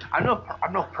 no. I'm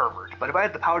no pervert, but if I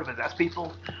had the power to possess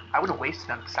people, I would have wasted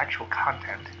on sexual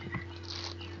content.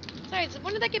 Besides,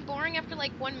 wouldn't that get boring after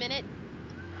like 1 minute?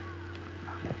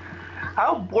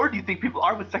 How bored do you think people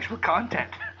are with sexual content?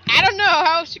 I don't know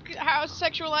how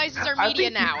sexualized is our I media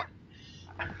think- now.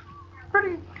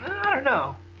 Pretty, I don't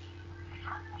know.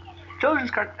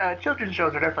 children's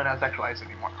shows are definitely not sexualized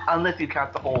anymore, unless you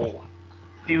count the whole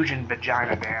fusion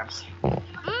vagina dance.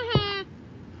 Mm-hmm.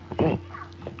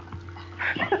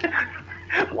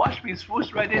 Watch me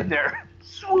swoosh right in there.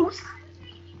 Swoosh.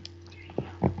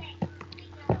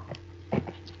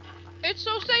 It's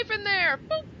so safe in there.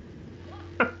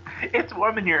 Boop. It's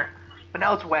warm in here, but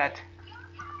now it's wet.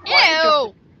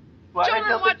 Ew! Why Children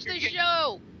don't watch you this get-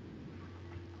 show.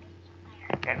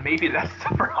 And maybe that's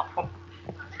the problem.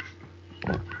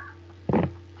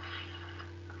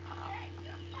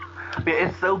 But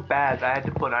it's so bad I had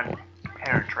to put on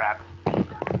Parent Trap.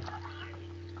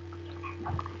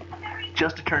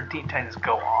 Just to turn Teen Titans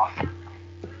Go off.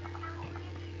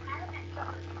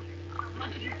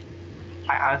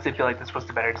 I honestly feel like this was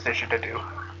the better decision to do.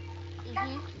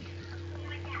 Mm-hmm.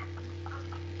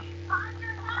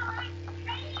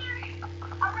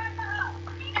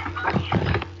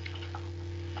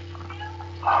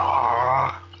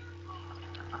 Oh.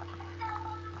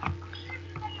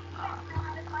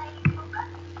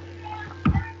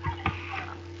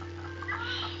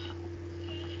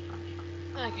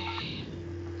 Okay.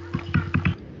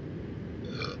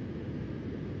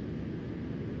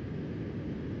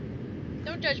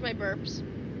 Don't judge my burps.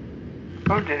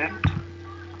 Who didn't?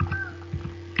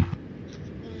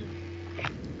 Mm.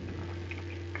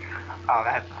 Oh,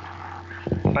 that.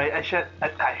 But I should.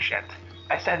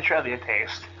 I sent Shirley a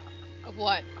taste Of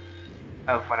what?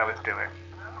 of what I was doing.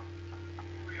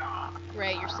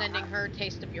 Great, you're sending her a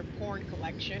taste of your porn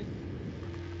collection.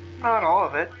 Not all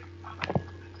of it.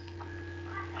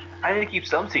 I need to keep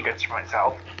some secrets for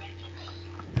myself.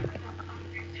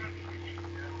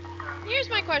 Here's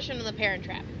my question on the Parent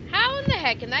Trap. How in the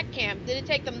heck in that camp did it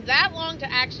take them that long to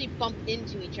actually bump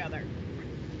into each other?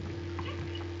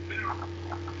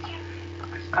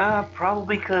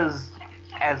 Probably because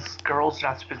as girls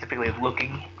not specifically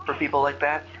looking for people like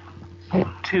that.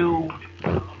 Two,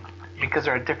 because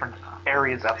there are different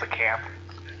areas of the camp.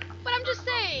 But I'm just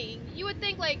saying, you would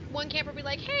think like one camper would be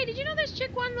like, "Hey, did you know this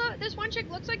one chick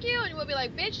looks like you?" And you would be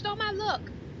like, "Bitch, stole my look."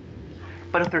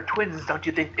 But if they're twins, don't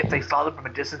you think if they saw them from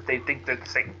a distance, they'd think they're the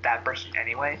same that person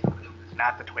anyway,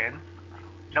 not the twin?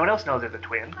 No one else knows they're the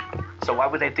twin, so why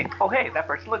would they think, "Oh, hey, that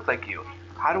person looks like you"?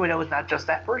 How do we know it's not just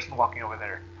that person walking over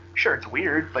there? Sure, it's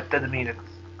weird, but doesn't mean it's.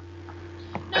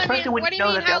 No, Especially when what you do you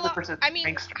know mean? that the other person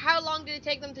thinks. How long did it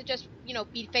take them to just,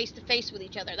 be face to face with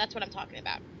each other? That's what I'm talking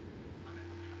about.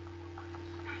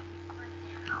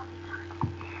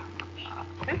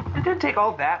 It didn't take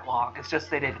all that long. It's just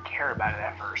they didn't care about it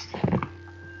at first.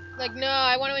 Like, no,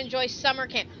 I want to enjoy summer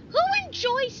camp. Who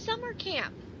enjoys summer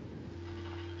camp?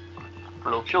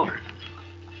 Little children.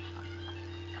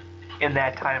 In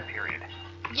that time period.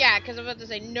 Yeah, because I'm about to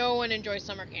say no one enjoys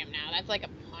summer camp now. That's like a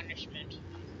punishment.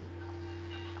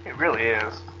 It really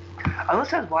is. Unless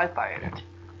it has Wi-Fi in it.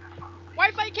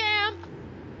 Wi-Fi camp!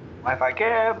 Wi-Fi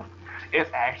camp. It's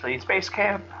actually space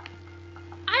camp.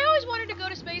 I always wanted to go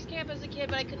to space camp as a kid,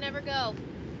 but I could never go.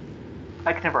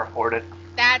 I could never afford it.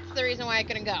 That's the reason why I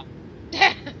couldn't go.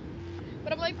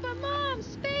 But I'm like, but Mom,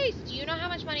 space! Do you know how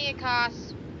much money it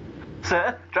costs?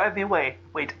 Sir, drive me away.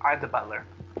 Wait, I'm the butler.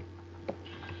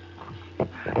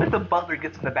 Let the butler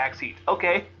gets in the back seat.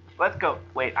 Okay, let's go.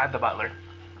 Wait, I'm the butler.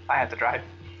 I have to drive.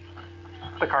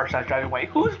 The car starts driving away.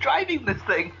 Who's driving this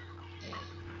thing?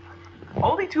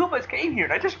 Only two of us came here,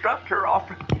 and I just dropped her off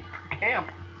for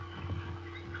camp.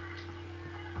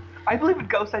 I believe in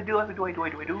ghosts. I do. I do. I do. I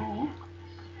do. I do.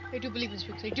 I do believe in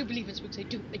spooks. I do believe in spooks. I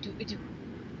do. I do. I do.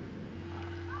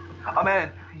 Oh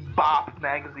man, Bop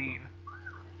magazine.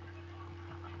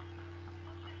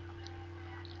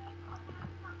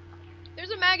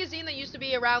 There's a magazine that used to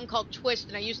be around called Twist,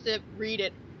 and I used to read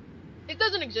it. It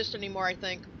doesn't exist anymore, I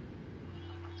think.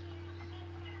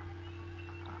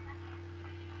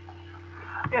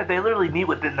 Yeah, they literally meet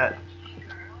within the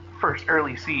first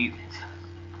early seasons.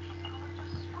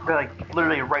 They're like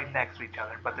literally right next to each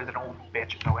other, but there's an old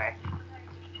bitch in the way.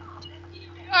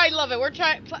 I love it. We're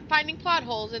finding plot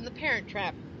holes in the Parent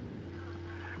Trap.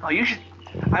 Oh, you should.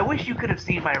 I wish you could have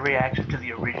seen my reaction to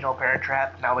the original Parent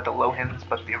Trap, not with the Lohans,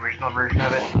 but the original version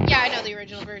of it. Yeah, I know the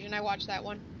original version. I watched that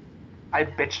one. I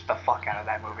bitched the fuck out of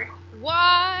that movie.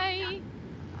 Why?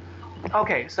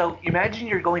 Okay, so imagine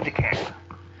you're going to camp,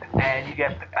 and you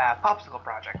get a popsicle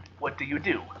project. What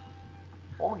do?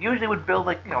 Well, usually would build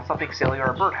like, something silly or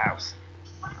a birdhouse.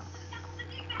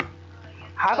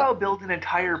 How about build an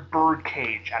entire bird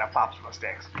cage out of popsicle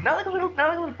sticks? Not like a little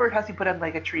birdhouse you put on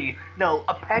like a tree. No,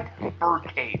 a pet bird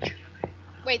cage.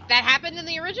 Wait, that happened in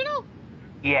the original?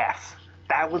 Yes,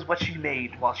 that was what she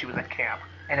made while she was at camp.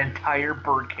 An entire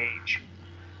bird cage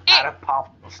Hey. out of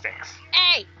popsicle sticks.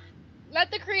 Hey!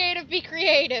 Let the creative be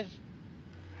creative.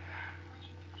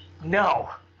 No.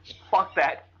 Fuck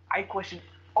that. I question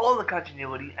all the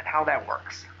continuity and how that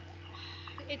works.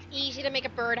 It's easy to make a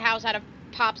birdhouse out of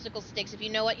popsicle sticks if you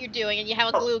know what you're doing and you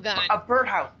have a Oh, glue gun. a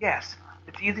birdhouse, yes.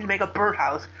 It's easy to make a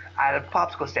birdhouse out of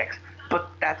popsicle sticks. But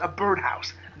that's a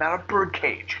birdhouse, not a bird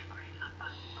cage.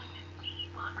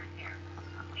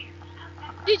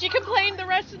 Did you complain the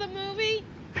rest of the movie?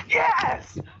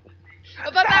 Yes!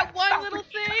 About that one Stop little the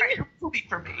thing? entire movie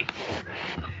for me.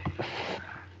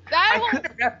 That I whole...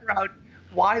 couldn't wrap around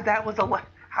why that was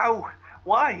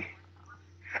why?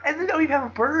 And they don't even have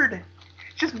a bird.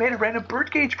 She just made a random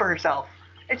bird cage for herself.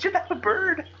 It should have a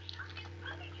bird.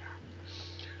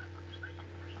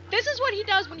 This is what he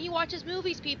does when he watches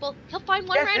movies, people. He'll find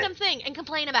one Yes, random thing and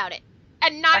complain about it.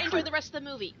 And not Actually, enjoy the rest of the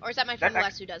movie. Or is that my friend that's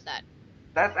Wes who does that?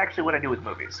 That's actually what I do with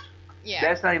movies. Yeah.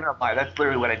 That's not even a lie. That's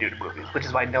literally what I do to movies, which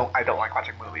is why I don't like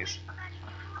watching movies.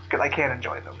 Because I can't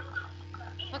enjoy them.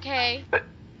 Okay. But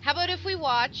How about if we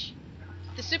watch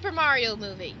the Super Mario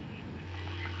movie?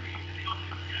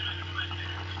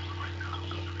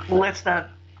 let's not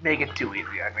make it too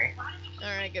easy on me.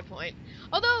 Alright, good point.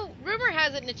 Although, rumor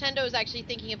has it Nintendo is actually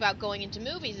thinking about going into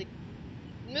movies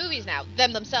now,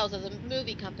 themselves as a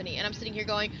movie company, and I'm sitting here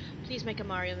going, please make a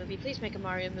Mario movie, please make a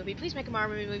Mario movie, please make a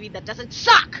Mario movie that doesn't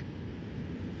suck!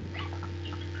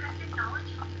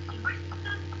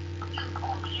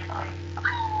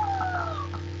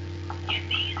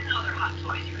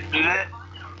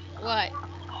 What?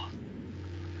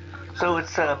 So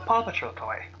it's a Paw Patrol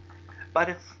toy, but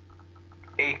it's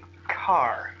a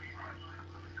car.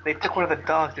 They took one of the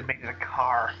dogs and made it a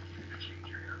car.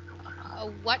 A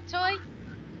what toy?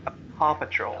 A Paw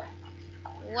Patrol.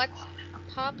 What's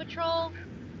Paw Patrol?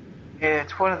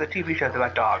 It's one of the TV shows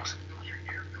about dogs.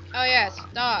 Oh yes,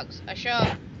 dogs. A show.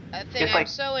 A thing It's I'm like-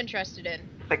 so interested in.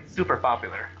 It's like super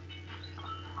popular.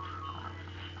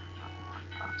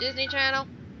 Disney Channel?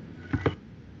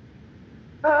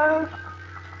 I'm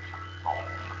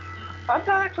not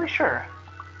actually sure.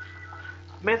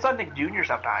 I mean, it's on Nick Jr.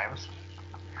 sometimes,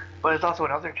 but it's also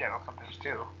on other channels sometimes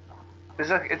too.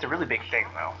 It's a really big thing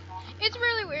though. It's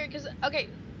really weird because, okay,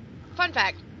 fun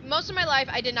fact. Most of my life,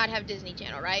 I did not have Disney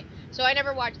Channel, right? So I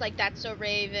never watched, like, That's So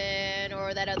Raven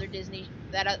or that other Disney,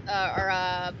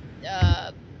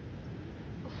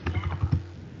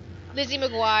 Lizzie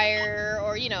McGuire,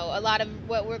 or, you know, a lot of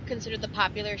what were considered the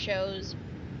popular shows,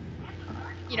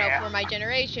 you know, Yeah. for my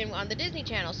generation on the Disney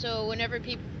Channel. So whenever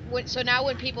so now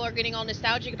when people are getting all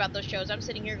nostalgic about those shows, I'm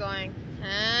sitting here going,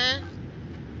 huh?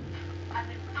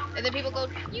 And then people go,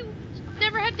 you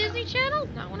never had Disney Channel?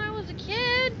 Not when I was a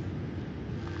kid.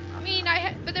 I mean,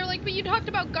 but they're like, but you talked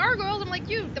about gargoyles. I'm like,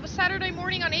 dude, that was Saturday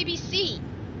morning on ABC.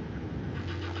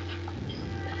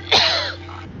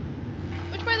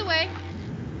 Which, by the way,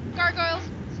 gargoyles,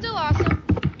 still awesome.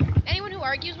 Anyone who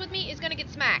argues with me is gonna get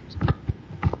smacked.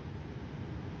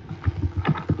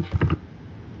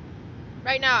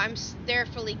 Right now, I'm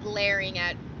starefully glaring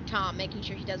at Tom, making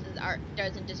sure he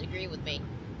doesn't disagree with me.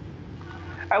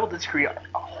 I will disagree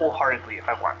wholeheartedly if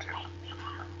I want to.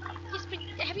 Yes, but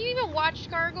have you even watched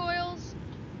Gargoyles?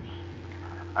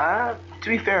 To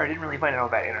be fair, I didn't really find it all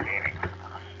that entertaining.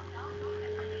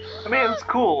 I mean, it was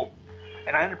cool,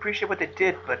 and I appreciate what they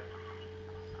did, but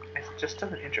it just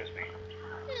doesn't interest me.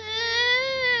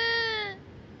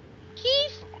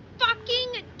 Keith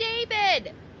fucking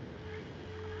David!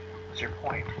 What's your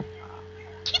point?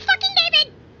 Keith fucking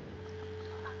David!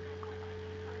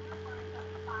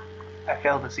 I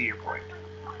fail to see your point.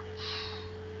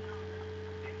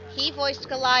 He voiced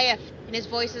Goliath, and his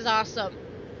voice is awesome.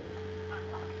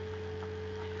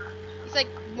 He's like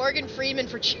Morgan Freeman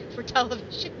for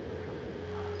television.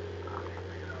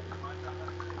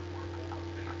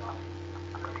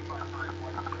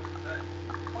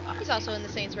 He's also in the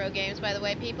Saints Row games, by the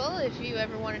way, people. If you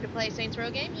ever wanted to play a Saints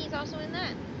Row game, he's also in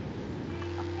that.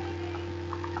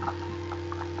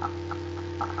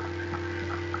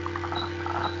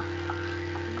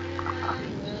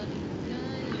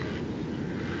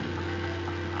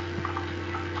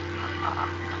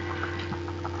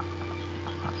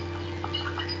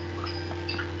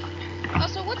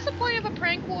 Also, what's the point of a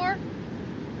prank war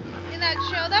in that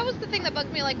show? That was the thing that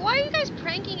bugged me. Like, why are you guys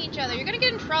pranking each other? You're gonna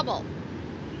get in trouble.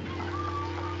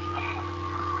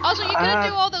 Also, you couldn't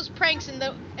do all those pranks in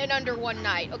under one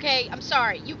night, okay? I'm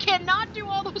sorry. You cannot do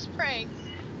all those pranks.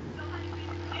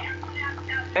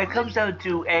 It comes down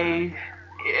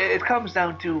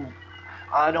to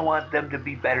I don't want them to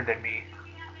be better than me.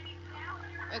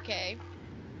 Okay.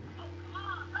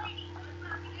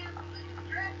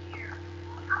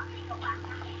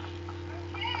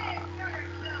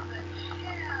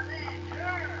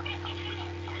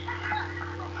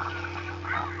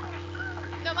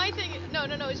 Now, mind funny thing, no,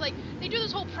 it's like, they do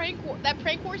this whole prank war, that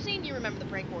prank war scene, you remember the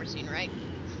prank war scene, right?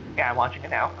 Yeah, I'm watching it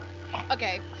now.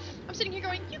 Okay, I'm sitting here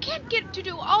going, you can't get to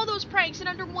do all those pranks in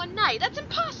under one night, that's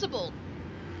impossible!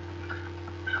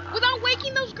 Without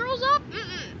waking those girls up?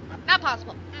 Not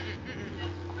possible.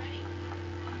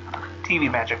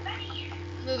 TV magic.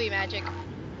 Movie magic.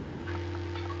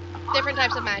 Different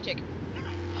types of magic.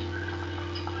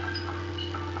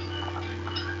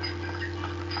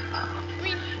 I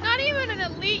mean, not even an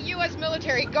elite U.S.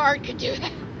 military guard could do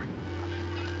that.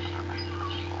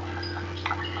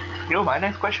 You know what my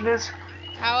next question is?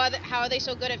 How are they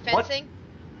so good at fencing?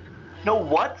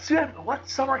 What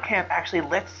summer camp actually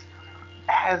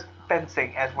has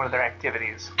fencing as one of their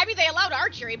activities? I mean, they allowed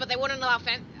archery, but they wouldn't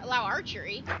allow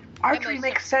archery. Archery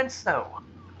makes sense though,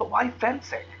 but why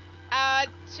fencing?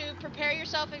 To prepare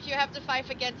yourself if you have to fight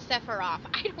against Sephiroth.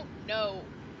 I don't know.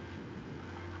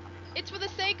 It's for the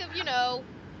sake of, you know...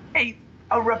 Hey,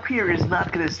 a rapier is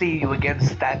not gonna save you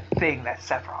against that thing that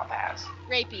Sephiroth has.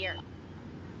 Rapier.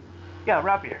 Yeah,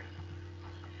 rapier.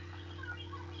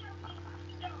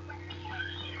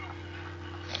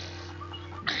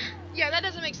 Yeah, that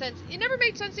doesn't make sense. It never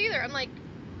made sense either. I'm like...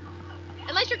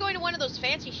 Unless you're going to one of those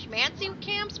fancy schmancy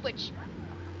camps, which...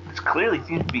 It clearly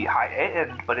seems to be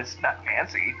high-end, but it's not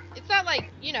fancy. It's not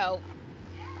like, you know,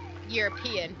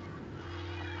 European.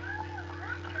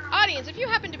 Audience, if you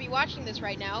happen to be watching this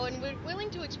right now and we're willing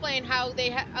to explain how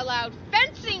they allowed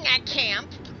fencing at camp,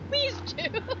 please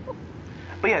do.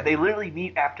 But yeah, they literally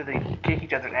meet after they kick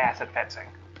each other's ass at fencing.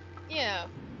 Yeah.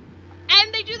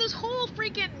 And they do this whole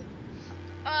freaking,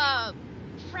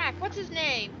 frack, what's his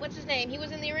name? He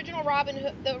was in the original Robin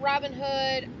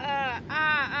Hood,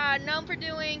 known for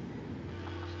doing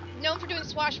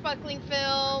swashbuckling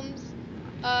films.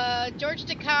 George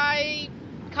Takei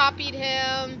copied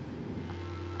him.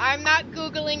 I'm not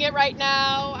Googling it right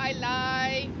now, I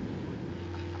lie.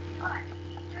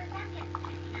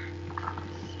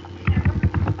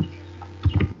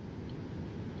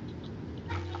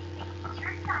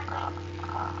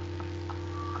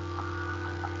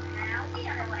 Now the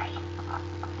other way.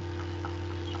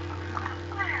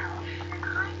 Well,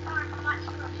 eyes aren't much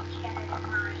closer together than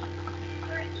mine.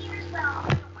 Your ears, well,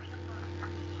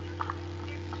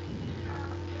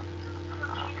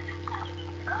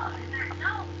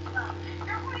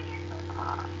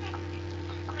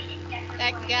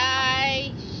 That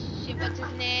guy, shit, what's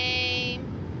his name?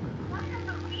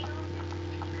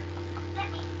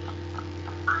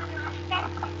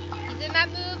 He's in that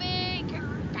movie.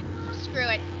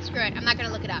 Screw it. I'm not gonna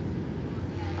look it up.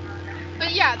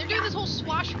 But yeah, they're doing this whole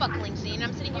swashbuckling scene.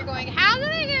 I'm sitting here going, how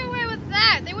did they get away with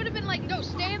that? They would have been like, no,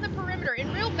 stay in the perimeter.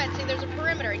 In real fencing, there's a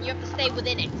perimeter, and you have to stay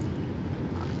within it.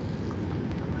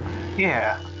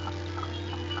 Yeah.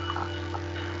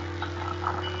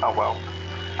 Oh well.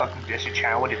 Fucking Disney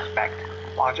Channel, what do you expect?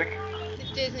 Logic?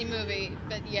 It's a Disney movie,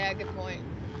 but yeah, good point.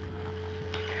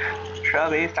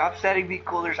 Chubby, stop setting the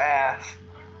cooler's ass.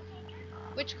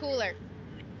 Which cooler?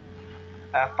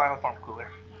 Final Form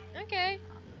cooler. Okay.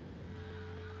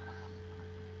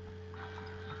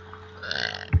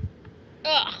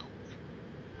 Ugh.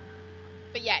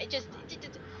 But yeah,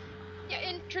 yeah,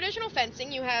 in traditional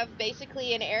fencing, you have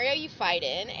basically an area you fight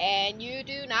in, and you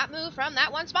do not move from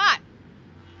that one spot.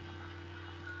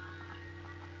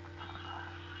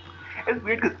 It's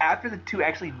weird because after the two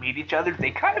actually meet each other,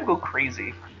 they kind of go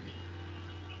crazy.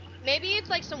 Maybe it's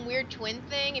like some weird twin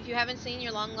thing. If you haven't seen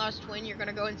your long lost twin, you're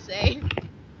gonna go insane.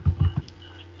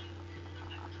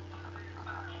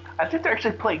 I think they're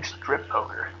actually playing strip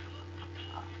poker.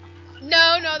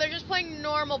 No, they're just playing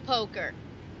normal poker.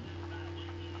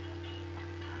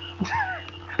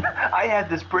 I had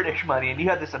this British money and you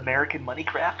had this American money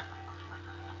crap.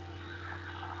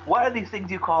 What are these things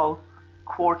you call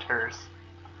quarters?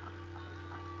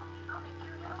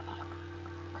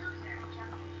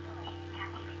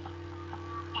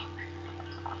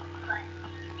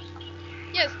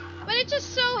 Yes, but it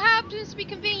just so happens to be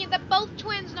convenient that both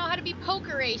twins know how to be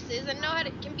poker aces and know how to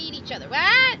can beat each other.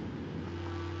 What?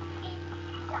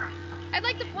 I'd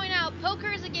like to point out,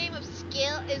 poker is a game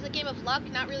of luck,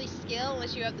 not really skill,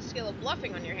 unless you have the skill of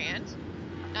bluffing on your hands.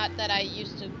 Not that I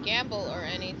used to gamble or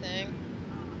anything.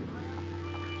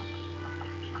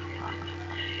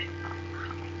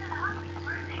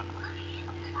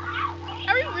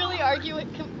 Are we really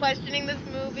arguing, questioning this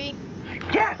movie?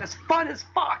 Yes, it's fun as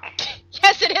fuck!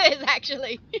 Yes, it is,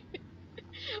 actually.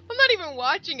 I'm not even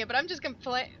watching it, but I'm just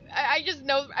I just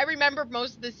know, I remember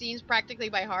most of the scenes practically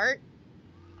by heart.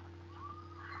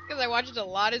 Because I watched it a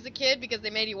lot as a kid, because they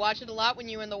made you watch it a lot when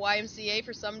you were in the YMCA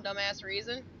for some dumbass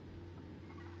reason.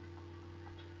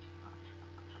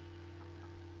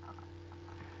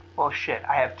 Well, shit.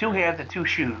 I have 2 hands and 2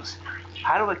 shoes.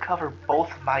 How do I cover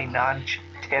both my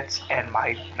non-tits and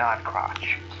my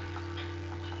non-crotch?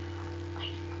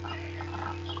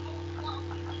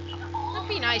 That'd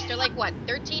be nice. They're like, what,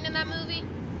 13 in that movie?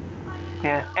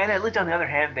 Yeah, and at least on the other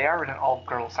hand, they are in an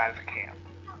all-girls side of the camp.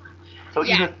 So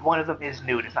Yeah. even if one of them is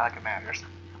nude, it's not like it matters.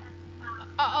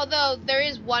 Although, there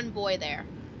is one boy there.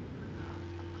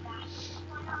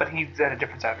 But he's at a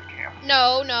different side of the camp.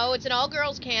 No, it's an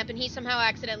all-girls camp, and he somehow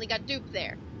accidentally got duped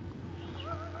there.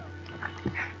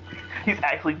 He's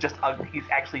actually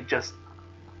just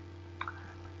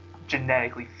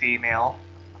genetically female,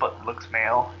 but looks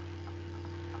male.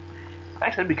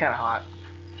 Actually, that'd be kind of hot.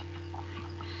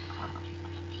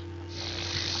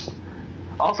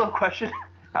 Also, a question: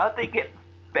 how'd they get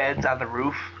beds on the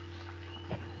roof?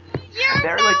 You're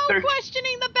They're now like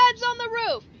questioning the beds on the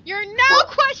roof. You're now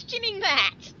questioning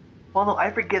that. Well, no,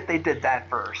 I forget they did that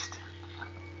first.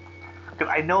 Cause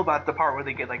I know about the part where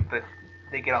they get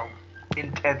all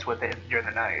intense with it during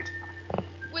the night.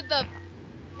 With the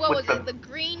the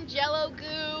green Jello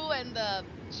goo and the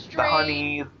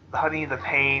string, The honey, the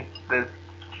paint, the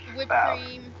whipped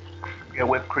cream. Yeah,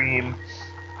 whipped cream.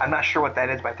 I'm not sure what that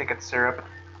is, but I think it's syrup.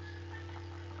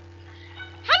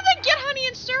 How did they get honey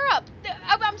and syrup?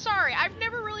 I'm sorry, I've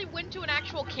never really went to an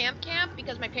actual camp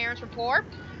because my parents were poor.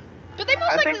 But they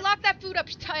most likely lock that food up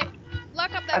tight.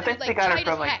 Lock up that food like tight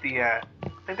as heck. I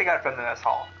think they got it from the mess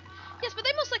hall. Yes, but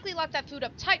they most likely lock that food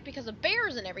up tight because of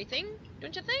bears and everything,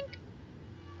 don't you think?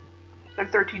 They're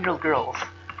 13-year-old girls.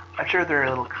 I'm sure they're a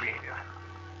little creative.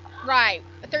 Right.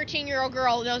 A 13-year-old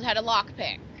girl knows how to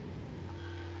lockpick.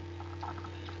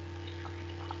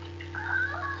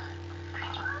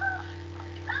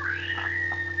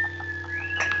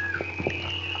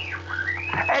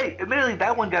 Hey, admittedly,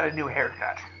 that one got a new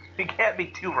haircut. You can't be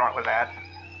too wrong with that.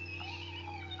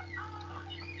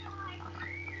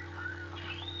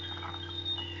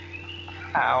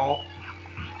 Ow.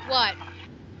 What?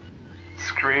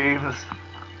 Screams.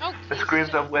 Oh, The screams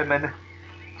of women.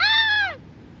 Ah!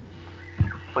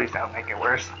 Please don't make it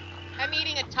worse. I'm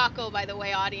eating a taco, by the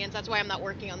way, audience. That's why I'm not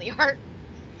working on the art.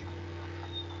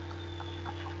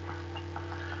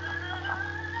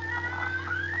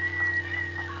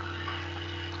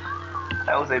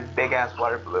 That was a big-ass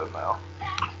water balloon, though.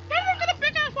 That isn't a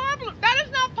big-ass water balloon. That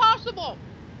is not possible.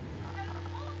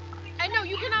 And no,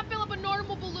 you cannot fill up a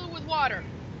normal balloon with water.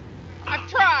 I've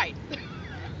tried.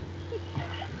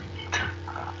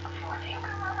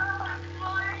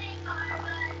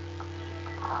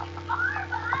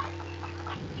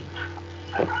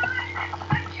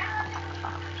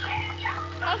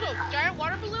 Also, giant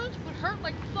water balloons would hurt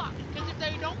like fuck, because if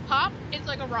they don't pop, it's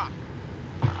like a rock.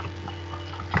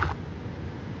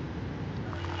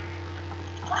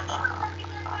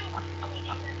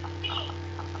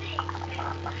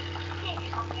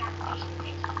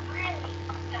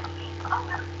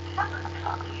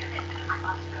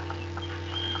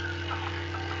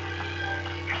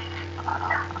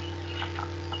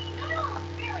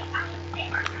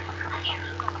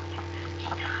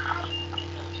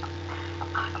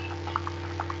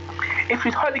 If it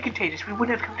was hardly contagious, we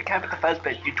wouldn't have come to camp at the first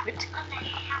place, you twit.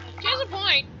 Here's a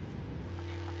point.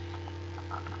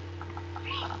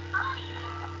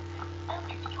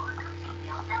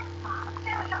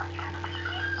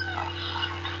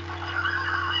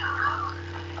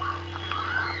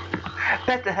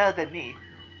 Better her than me.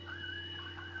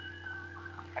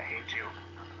 I hate you.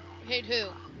 Hate who?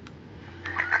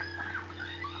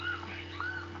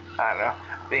 I don't know.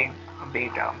 I'm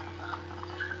being dumb.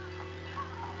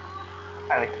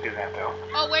 I like to do that, though.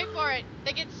 Oh, wait for it.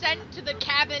 They get sent to the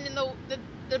cabin in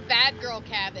the bad girl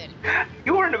cabin.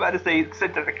 You weren't about to say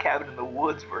sent to the cabin in the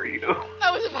woods, were you?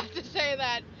 I was about to say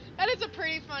that. That is a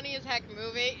pretty funny as heck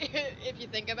movie, if you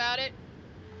think about it.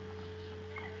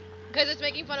 Because it's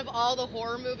making fun of all the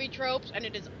horror movie tropes, and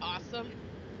it is awesome.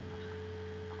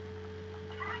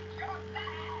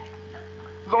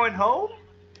 Going home?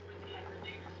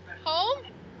 Home?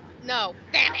 No.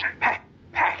 Damn it.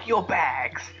 Pack your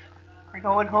bags. We're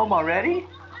going home already?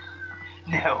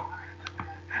 No.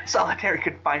 Solitary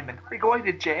confinement. We're going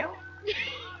to jail?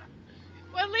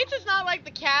 Well, at least it's not like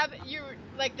the cabin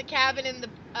in the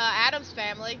Addams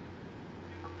Family.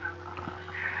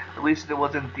 At least it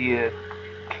wasn't the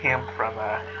camp from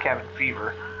Cabin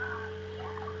Fever.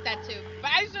 That too.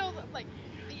 But I still, like,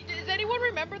 does anyone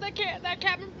remember that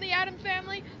cabin from the Addams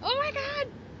Family? Oh my god!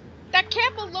 That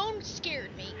camp alone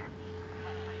scared me.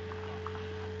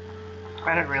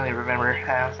 I don't really remember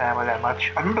Addams Family that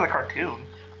much. I remember the cartoon.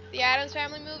 The Addams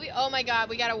Family movie? Oh my god,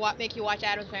 we gotta make you watch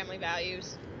Addams Family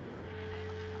Values.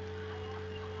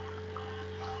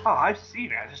 Oh, I've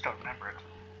seen it. I just don't remember it.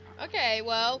 Okay,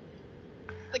 well,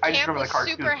 the I just camp remember was the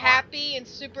cartoon super part. happy and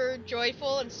super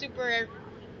joyful and super.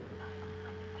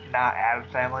 Not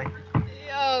Adam's Family.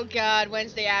 Oh God,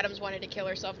 Wednesday Addams wanted to kill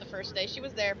herself the first day she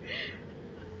was there.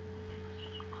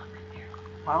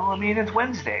 Well, I mean, it's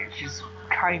Wednesday. She's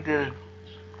kind of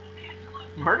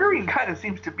murdering. Kind of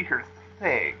seems to be her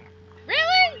thing.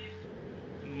 Really?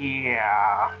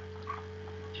 Yeah.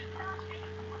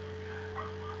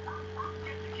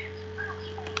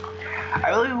 I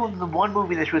really was the one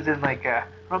movie that she was in, like,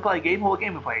 wanna play a game? What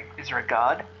game we play? Is there a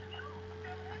god?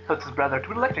 So it's his brother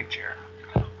to an electric chair.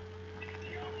 But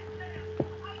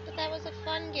that was a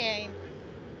fun game.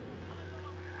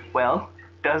 Well,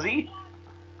 does he?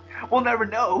 We'll never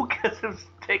know, because it was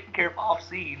taken care of off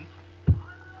scene.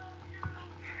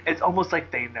 It's almost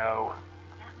like they know.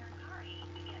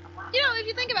 You know, if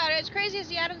you think about it, as crazy as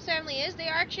the Addams family is, they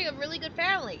are actually a really good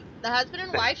family. The husband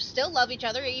and wife still love each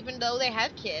other, even though they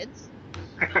have kids.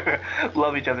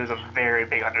 Love each other is a very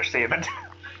big understatement.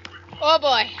 Oh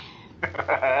boy.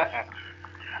 I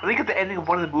think at the ending of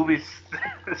one of the movies,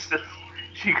 it's just,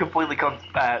 she completely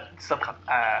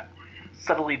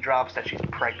subtly drops that she's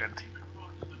pregnant.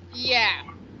 Yeah.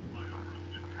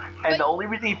 And But- the only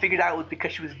reason he figured out was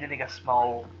because she was knitting a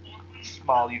small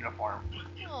uniform.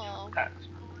 Oh,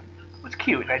 It was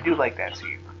cute, and I do like that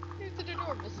scene. it's an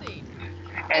adorable scene.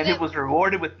 And then- it was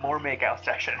rewarded with more makeout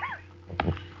session.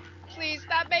 Please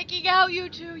stop making out, you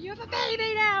two. You have a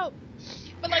baby now.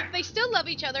 But like, they still love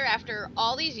each other after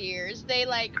all these years. They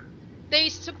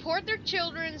support their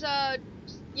children's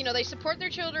they support their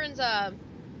children's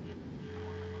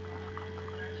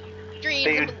dreams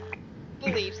and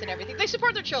beliefs and everything. They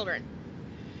support their children.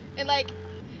 And like,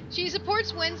 she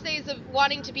supports Wednesday's of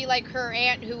wanting to be like her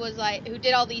aunt who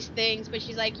did all these things, but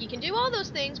she's like, you can do all those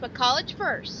things, but college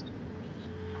first.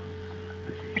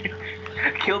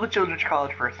 Kill the children's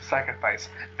college first, a sacrifice.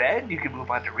 Then you can move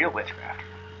on to real witchcraft.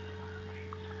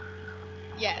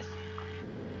 Yes.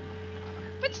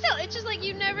 But still, it's just like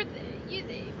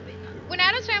when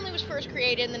Addams Family was first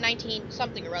created in the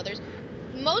 19-something or others,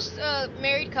 most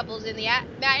married couples in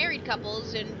married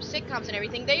couples and sitcoms and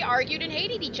everything, they argued and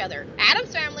hated each other.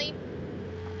 Addams Family,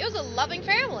 it was a loving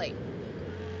family.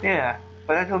 Yeah,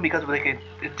 but that's only because of like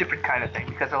a different kind of thing.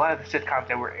 Because a lot of the sitcoms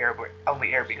that were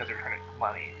only aired because they were trying to make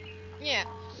money. Yeah.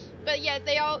 But yeah,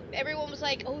 everyone was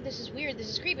like, oh, this is weird, this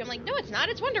is creepy. I'm like, no, it's not,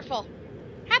 it's wonderful.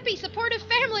 Happy, supportive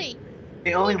family.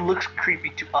 It only looks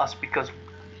creepy to us because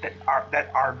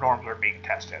our norms are being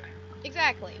tested.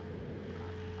 Exactly.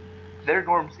 Their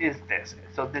norms is this,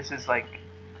 so this is like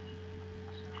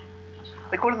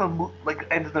one of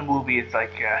the end of the movie. It's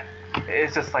like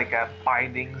it's just like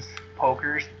bindings,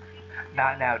 pokers.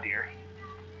 Not now, dear.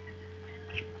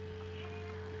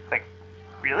 Like,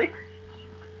 really?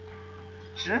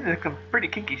 She's into some pretty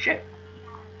kinky shit.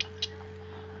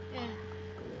 Yeah.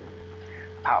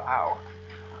 Pow pow.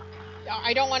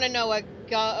 I don't want to know what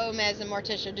Gomez and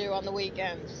Morticia do on the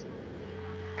weekends.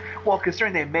 Well,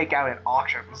 considering they make out in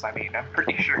auctions, I mean, I'm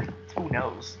pretty sure. Who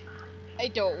knows? I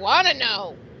don't want to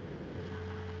know.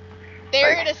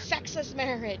 They're Like- in a sexist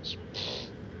marriage.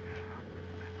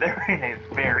 They're in a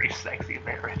very sexy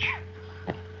marriage.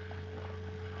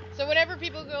 So whenever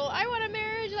people go, I want a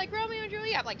marriage like Romeo and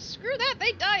Juliet, I'm like, screw that,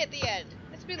 they die at the end.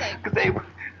 Let's be like, Cause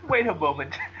wait a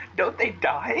moment, don't they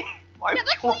die? Why yeah,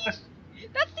 would you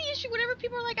that's the issue. Whenever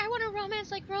people are like, I want a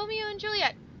romance like Romeo and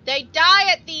Juliet, they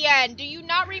die at the end. Do you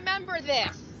not remember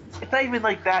this? It's not even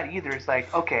like that either. It's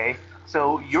like, okay,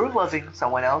 so you're loving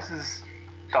someone else's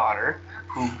daughter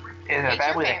who in a Hates your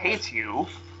family that family. hates you Who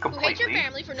completely. hate your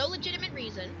family for no legitimate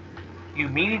reason. You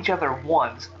meet each other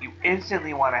once, you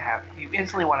instantly want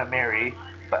to marry,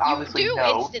 but obviously you do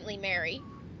no. instantly marry.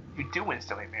 You do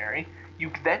instantly marry.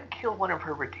 You then kill one of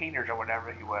her retainers or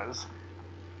whatever he was.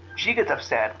 She gets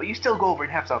upset, but you still go over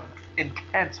and have some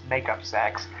intense makeup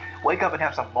sex. Wake up and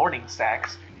have some morning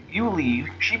sex. You leave.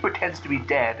 She pretends to be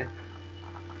dead.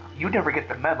 You never get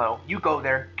the memo. You go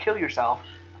there, kill yourself,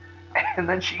 and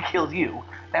then she kills you.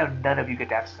 Now none of you get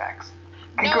to have sex.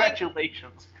 No,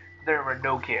 Congratulations. There were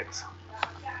no kids.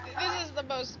 This is the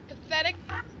most pathetic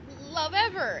love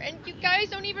ever, and you guys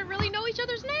don't even really know each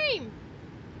other's name.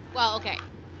 Well, okay.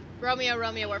 Romeo,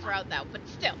 we're out now, but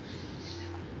still.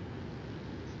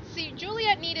 See,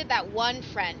 Juliet needed that one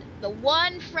friend. The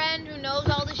one friend who knows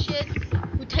all the shit,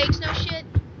 who takes no shit.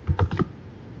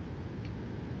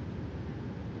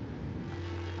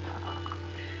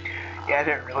 Yeah, I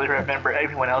didn't really remember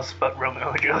anyone else but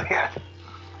Romeo and Juliet.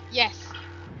 Yes.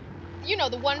 You know,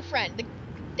 the one friend.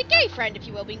 The gay friend, if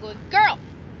you will, being going, girl,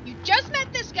 you just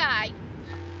met this guy.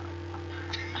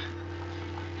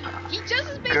 He just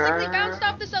has basically Girl. bounced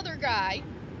off this other guy.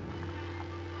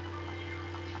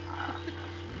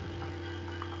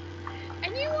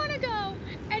 want to go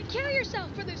and kill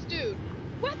yourself for this dude.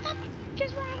 What the f***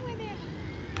 is wrong with him?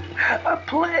 A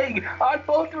plague on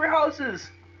both your houses.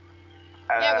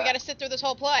 Yeah, we gotta sit through this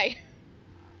whole play.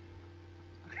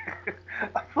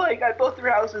 A plague on both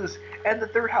your houses, and the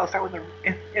third house out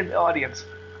in the audience.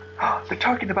 They're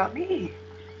talking about me.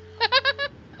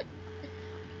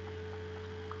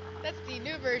 That's the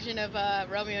new version of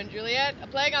Romeo and Juliet. A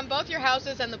plague on both your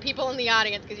houses and the people in the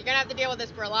audience, because you're gonna have to deal with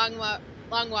this for a long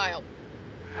while.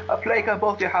 A plague on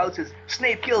both your houses.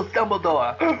 Snape kills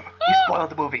Dumbledore. You spoiled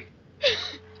the movie.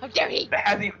 How dare he? That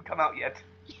hasn't even come out yet.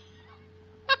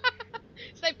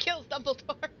 Snape kills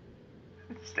Dumbledore.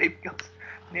 Snape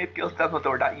kills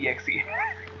Dumbledore.exe.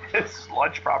 It's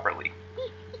launched properly.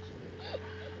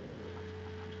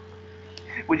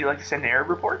 Would you like to send an error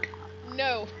report?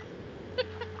 No.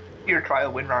 Your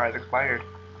trial WinRAR has expired.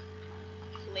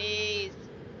 Please.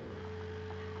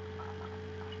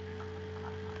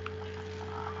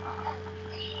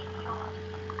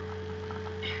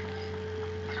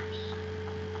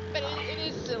 But it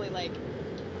is silly, like.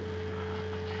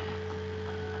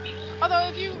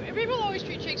 Although if people always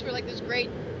treat Shakespeare like this great,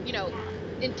 you know,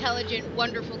 intelligent,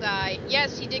 wonderful guy.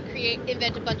 Yes, he did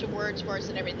invent a bunch of words for us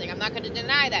and everything. I'm not going to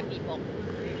deny that, people.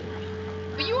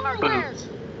 But you are aware. Boobs.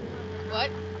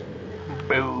 What?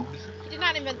 Boobs. He did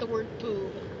not invent the word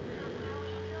boob.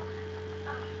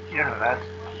 You don't know that.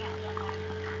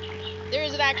 There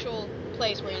is an actual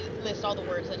place where he lists all the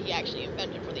words that he actually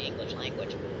invented for the English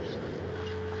language.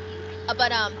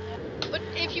 But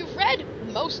if you've read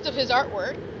most of his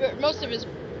artwork, or most of his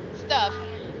stuff,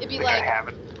 it'd be like... I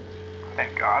haven't.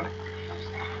 Thank God.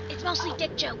 It's mostly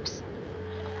dick jokes.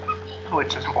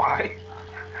 Which is why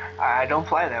I don't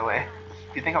fly that way.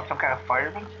 Do you think I'm some kind of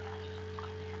fireman?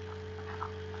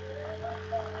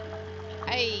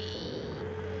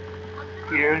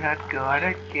 You're not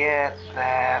gonna get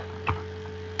that.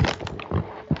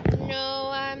 No,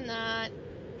 I'm not.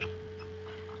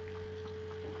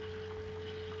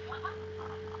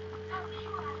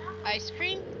 Ice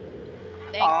cream?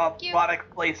 Thank you.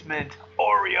 Product placement.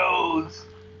 Oreos.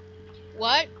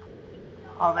 What?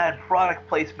 On that product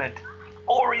placement.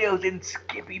 Oreos in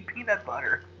Skippy peanut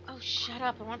butter. Oh, shut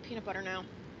up. I want peanut butter now.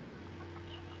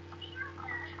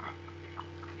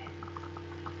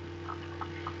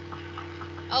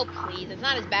 Oh, please. It's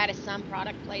not as bad as some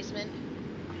product placement.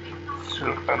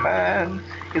 Superman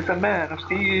is a man of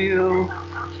steel.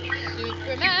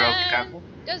 Superman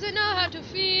doesn't know how to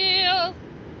feel.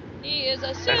 He is a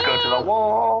Let's go to the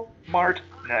Walmart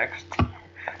next.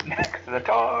 Next to the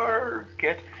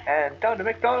Target and down to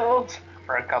McDonald's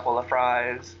for a couple of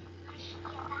fries.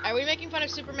 Are we making fun of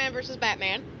Superman versus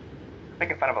Batman?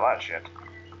 Making fun of a lot of shit.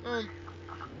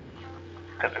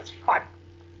 Because it's fun.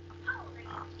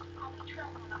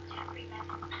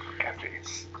 Because they're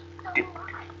stupid.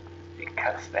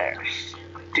 Because they're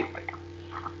stupid.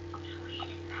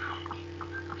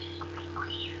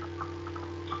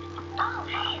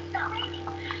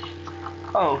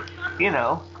 Oh, you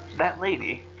know, that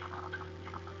lady.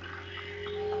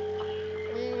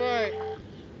 Right.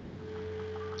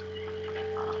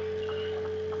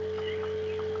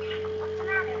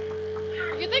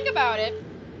 If you think about it,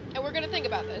 and we're gonna think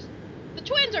about this, the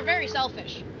twins are very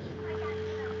selfish.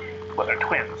 Well, they're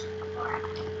twins.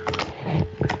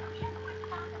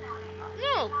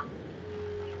 No.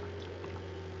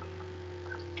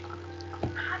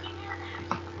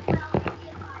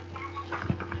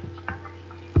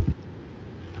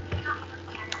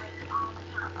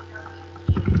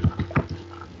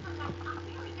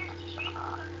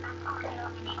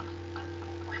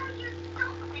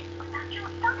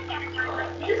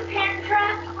 This Parent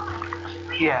Trap?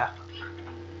 Yeah.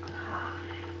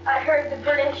 I heard the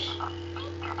British.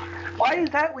 Why is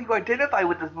that what you identify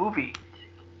with this movie?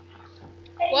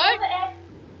 What?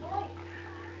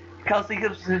 Kelsey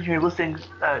comes in here listening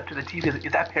to the TV.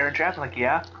 Is that Parent Trap? I'm like,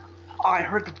 yeah. Oh, I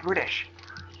heard the British.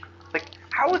 Like,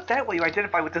 how is that what you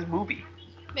identify with this movie?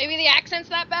 Maybe the accent's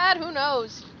that bad? Who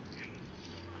knows?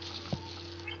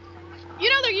 You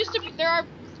know, there are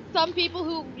some people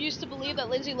who used to believe that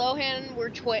Lindsay Lohan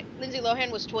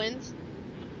was twins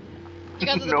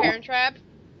because of the Nope. Parent Trap.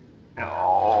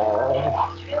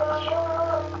 No.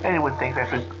 Anyone thinks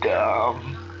that's so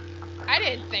dumb. I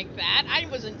didn't think that. I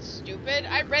wasn't stupid.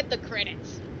 I read the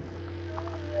credits.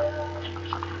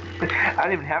 I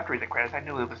didn't even have to read the credits. I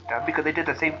knew it was dumb because they did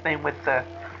the same thing with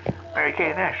Mary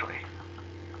Kate and Ashley.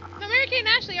 No, Mary Kate and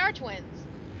Ashley are twins.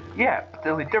 Yeah, but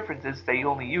the only difference is they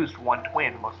only used one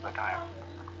twin most of the time.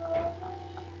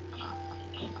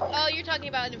 Oh, you're talking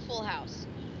about in Full House.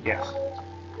 Yes.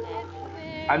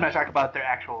 I'm not talking about their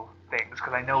actual things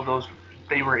because I know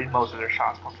they were in most of their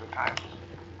shots most of the time.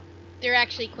 They're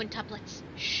actually quintuplets.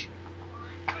 Shh.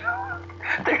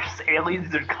 There's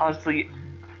aliens that are constantly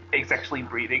asexually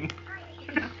breeding.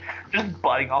 Just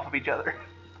butting off of each other.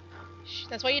 Shh.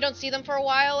 That's why you don't see them for a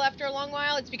while after a long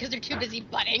while. It's because they're too busy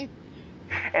butting.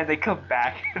 And they come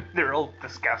back and they're all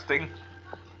disgusting.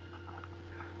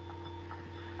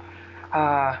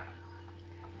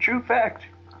 True fact.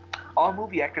 All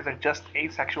movie actors are just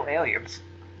asexual aliens.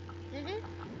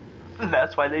 Mm-hmm.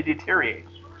 That's why they deteriorate.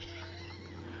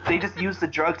 They just use the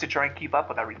drugs to try and keep up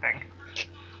with everything.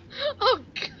 Oh,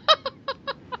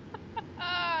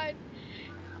 God.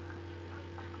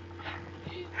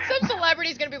 Some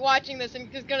celebrity's gonna be watching this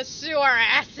and is gonna sue our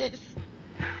asses.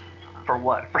 For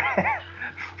what?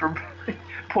 For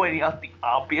pointing out the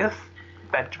obvious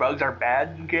that drugs are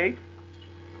bad, okay?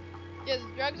 Yes,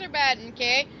 drugs are bad,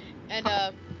 okay? And,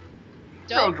 Drugs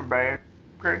don't, are bad,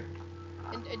 okay?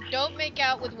 and don't make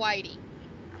out with Whitey.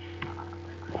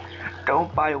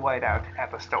 Don't buy whiteout at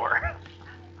the store.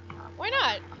 Why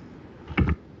not?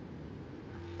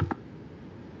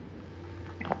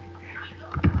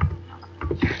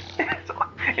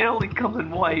 It only comes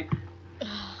in white.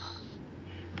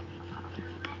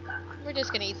 We're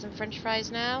just gonna eat some french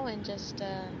fries now and just,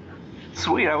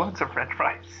 Sweet, I want some french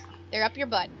fries. they're up your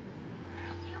butt.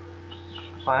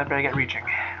 Well, I better get reaching.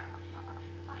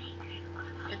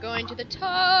 We're going to the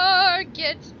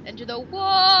Target and to the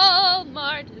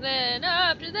Walmart, and then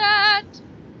after that...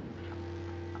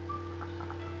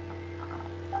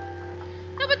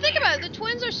 No, but think about it. The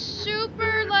twins are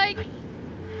super, like,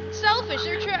 selfish.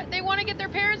 They want to get their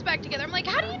parents back together. I'm like,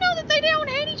 how do you know that they don't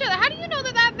hate each other? How do you know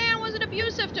that that man wasn't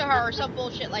abusive to her or some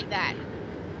bullshit like that?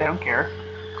 They don't care.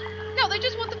 No, they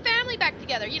just want the family back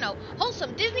together. You know,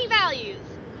 wholesome Disney values.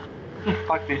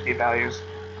 Fuck Disney values.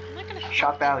 I'm not gonna...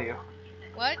 Shop value.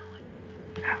 What?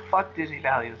 Fuck Disney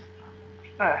values.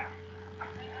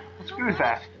 Screw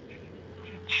that.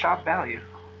 Shop value.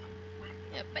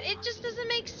 Yeah, but it just doesn't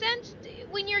make sense.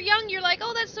 When you're young, you're like,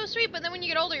 oh, that's so sweet. But then when you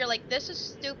get older, you're like, this is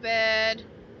stupid.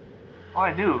 Well,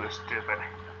 I knew it was stupid.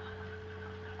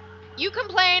 You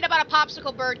complained about a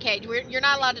popsicle birdcage. You're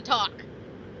not allowed to talk.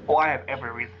 Well, I have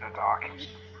every reason to talk.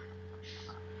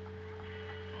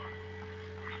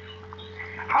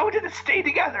 How did it stay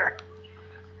together?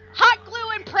 Hot glue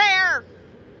and prayer.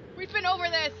 We've been over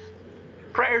this.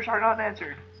 Prayers are not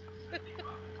answered.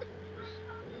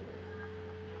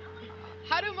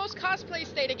 How do most cosplays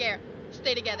stay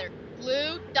together?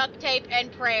 Glue, duct tape,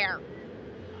 and prayer.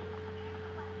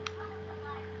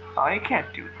 Oh, you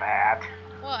can't do that.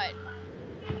 What?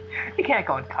 You can't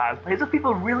go in cosplay. Some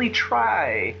people really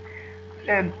try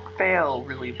and fail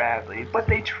really badly, but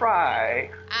they try.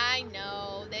 I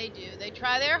know, they do. They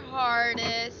try their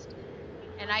hardest.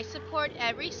 And I support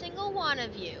every single one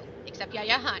of you. Except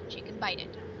Yaya Hunt. She can bite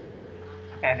it.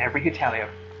 And every Hitalia.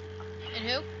 And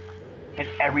who? And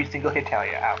every single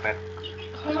Hitalia outfit.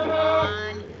 Come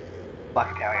on.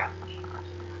 Black Italia.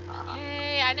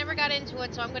 Hey, I never got into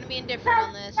it, so I'm gonna be indifferent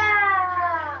on this.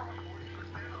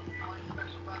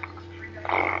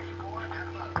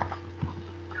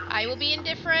 I will be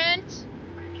indifferent.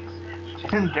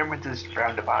 Indifference is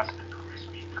frowned upon.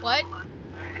 What?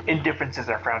 Indifferences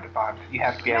are frowned upon. You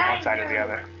have to be on one side or the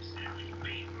other.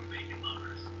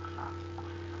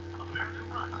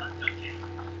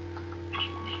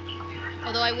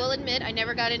 Although I will admit, I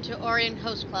never got into Orient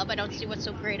Host Club. I don't see what's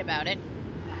so great about it.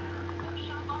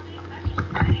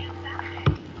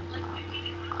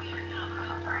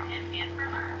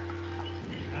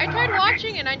 I tried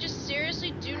watching and I just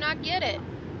seriously do not get it.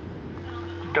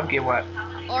 Don't get what?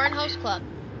 Orient Host Club.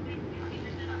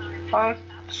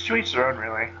 Sweet's their own,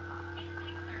 really.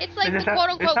 It's like There's the not-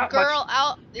 quote-unquote there's not girl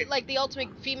out, like the ultimate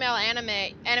female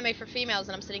anime for females,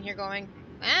 and I'm sitting here going,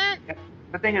 eh? Yeah.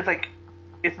 The thing is, like,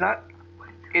 it's not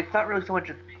really so much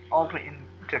ultimate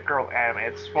into girl anime.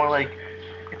 It's more like,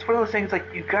 it's one of those things like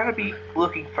you gotta be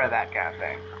looking for that kind of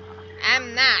thing.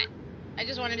 I'm not. I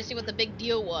just wanted to see what the big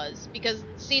deal was, because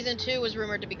season 2 was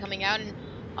rumored to be coming out, and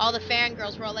all the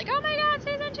fangirls were all like, oh my god,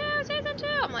 season 2, season 2!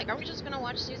 I'm like, are we just gonna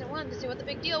watch season 1 to see what the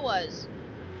big deal was?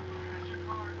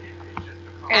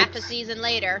 Half a season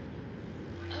later.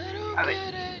 I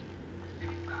don't get it.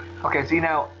 Okay, see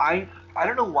now, I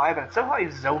don't know why, but somehow I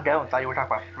zoned out and thought you were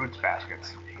talking about Fruits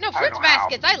Baskets. No, I don't Fruits know how.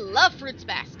 Baskets. I love Fruits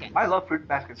Baskets. I love Fruits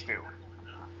Baskets too.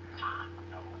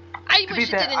 I To wish be it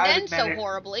fair, didn't I end would so manage-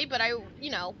 horribly, but I,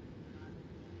 you know,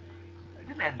 It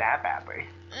didn't end that badly.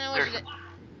 I wish There's it.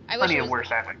 I wish plenty it of was.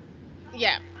 worse ending.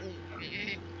 Yeah.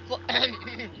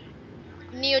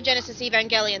 Neo Genesis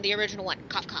Evangelion, the original one.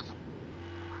 Cough, cough.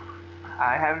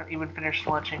 I haven't even finished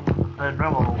watching the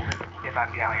normal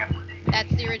Evangelion. That's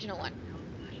the original one.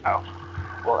 Oh.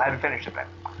 Well, I haven't finished it then.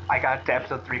 I got to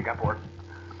episode 3 and got bored.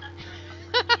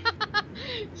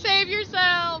 Save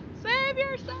yourself! Save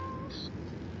yourself!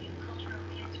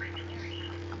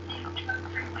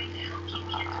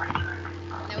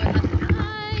 No one has some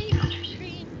ice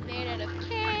cream made out of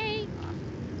cake.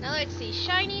 Now let's see,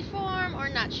 shiny form or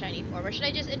not shiny form? Or should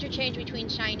I just interchange between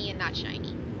shiny and not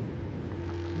shiny?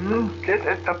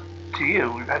 It's up to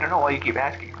you. I don't know why you keep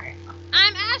asking me.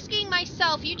 I'm asking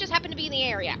myself, you just happen to be in the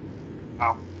area.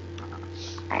 Oh.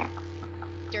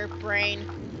 Dirt brain.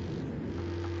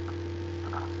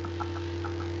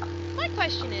 My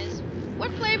question is,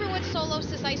 what flavor would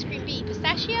Solosis ice cream be?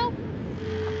 Pistachio?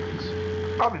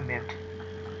 Probably mint.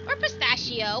 Or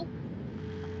pistachio?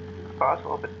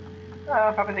 Possible, but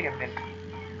probably thinking mint.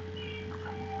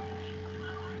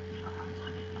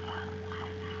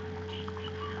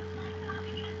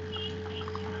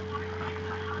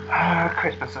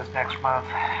 Christmas is next month.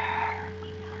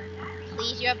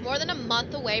 Please, you have more than a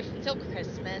month away until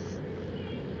Christmas.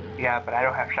 Yeah, but I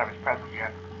don't have Trevor's present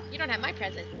yet. You don't have my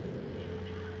present.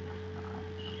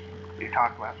 We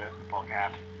talked about this in full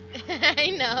cap.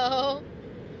 I know.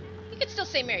 You could still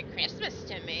say Merry Christmas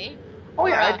to me. Oh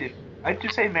yeah, Or, I do. I do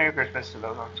say Merry Christmas to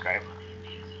those on Skype.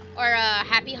 Or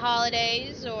Happy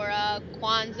Holidays, or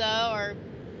Kwanzaa, or,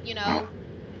 you know.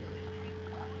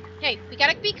 Hey, we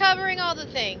gotta be covering all the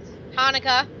things.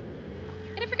 Hanukkah.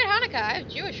 I gotta forget Hanukkah. I have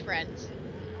Jewish friends.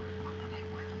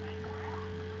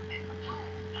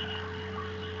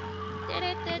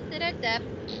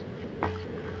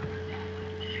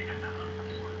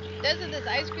 Doesn't this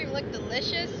ice cream look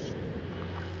delicious?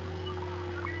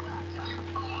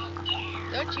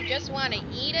 Don't you just want to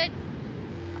eat it?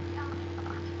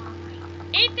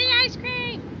 Eat the ice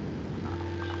cream!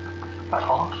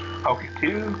 Uh-oh. Okay,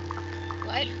 two.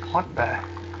 What? What the?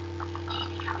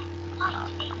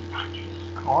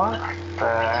 What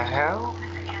the hell?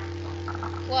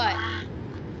 What?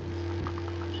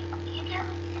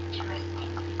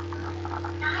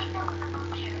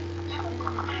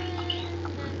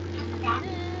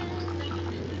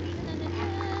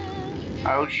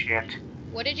 Oh shit.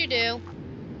 What did you do?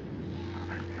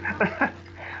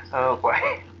 Oh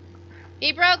boy.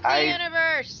 He broke the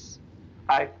universe!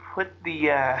 I put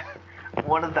the,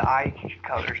 one of the eye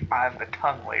colors on the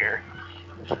tongue layer.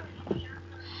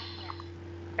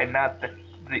 And not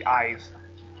the eyes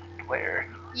layer.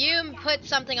 You put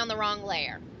something on the wrong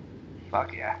layer.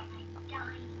 Fuck yeah.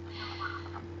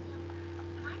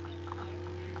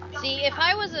 See, if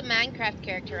I was a Minecraft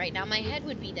character right now, my head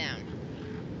would be down.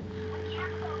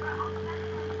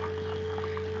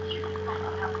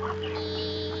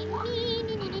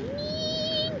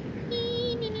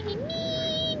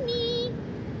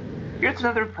 Here's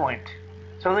another point.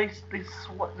 So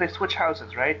they switch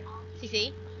houses, right?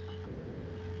 CC?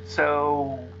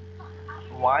 So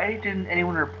why didn't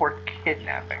anyone report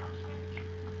kidnapping?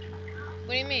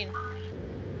 What do you mean?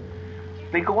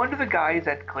 They go under the guise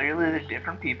that clearly they're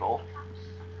different people,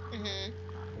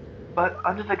 but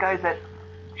under the guise that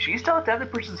she's still at the other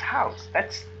person's house.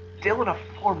 That's still in a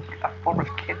form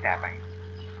of kidnapping.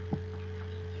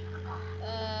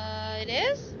 It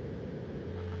is?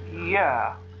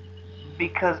 Yeah,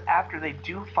 because after they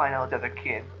do find out the other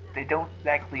kid, they don't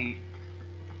exactly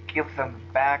give them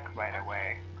back right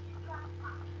away.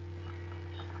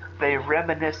 They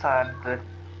reminisce on the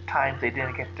times they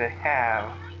didn't get to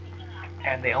have,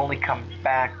 and they only come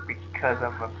back because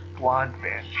of a blonde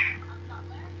bitch.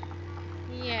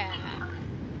 Yeah.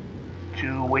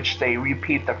 To which they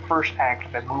repeat the first act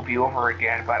of the movie over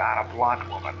again, but on a blonde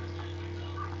woman.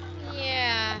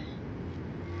 Yeah.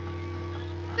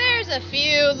 There's a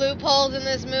few loopholes in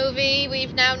this movie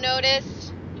we've now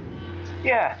noticed.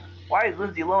 Yeah, why is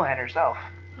Lindsay Lohan herself?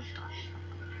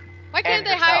 Why can't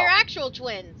they hire actual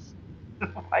twins?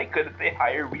 Why couldn't they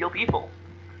hire real people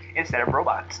instead of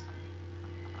robots?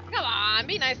 Come on,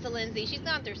 be nice to Lindsay. She's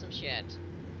gone through some shit.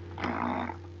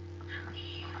 Can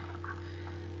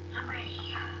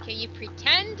you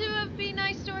pretend to be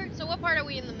nice to her? So what part are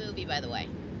we in the movie, by the way?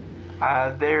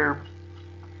 They're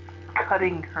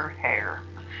cutting her hair.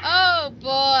 Oh,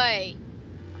 boy.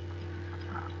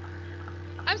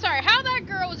 I'm sorry, how that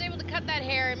girl was able to cut that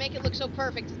hair and make it look so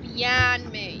perfect is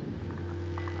beyond me.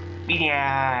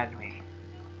 Beyond me.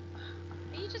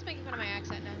 Are you just making fun of my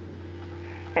accent now?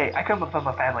 Hey, I come from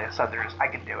a family of Southerners. I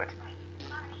can do it.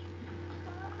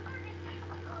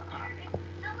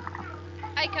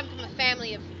 I come from a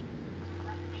family of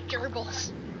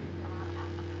gerbils.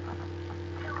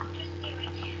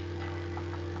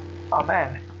 Oh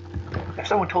man, if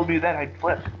someone told me that, I'd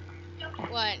flip.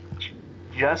 What?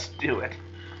 Just do it.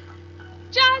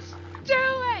 Just do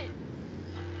it!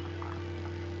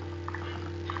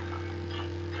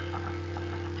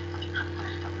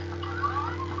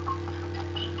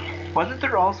 Wasn't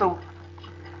there also...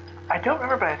 I don't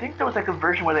remember, but I think there was like a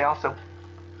version where they also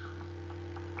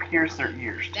pierce their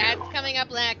ears too. That's coming up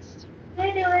next.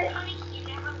 They do it. Honey, you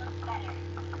never looked better.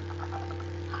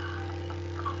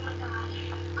 Oh my gosh.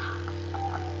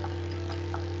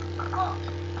 Oh.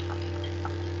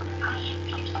 I have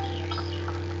pierced ears.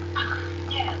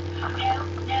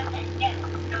 No,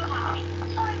 Holly.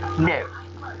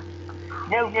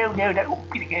 No. No, that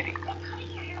won't be the candy.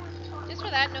 Just for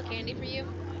that, no candy for you.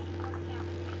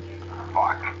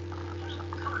 Fuck.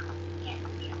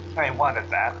 I wanted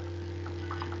that.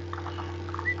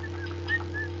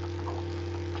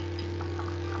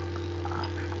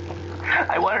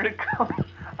 I wanted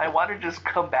to just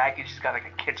come back and she's got like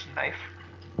a kitchen knife.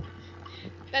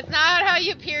 That's not how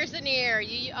you pierce an ear.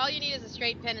 All you need is a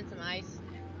straight pen and some ice.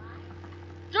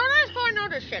 Don't ask how I know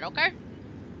this shit, okay?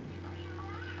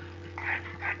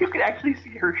 You can actually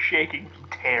see her shaking from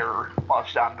terror while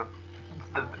she's on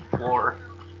the floor.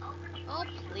 Oh,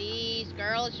 please,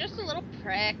 girl. It's just a little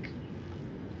prick.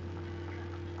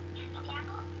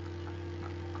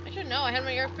 I should know. I had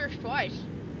my ear pierced twice.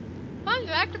 Fun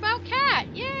fact about Cat.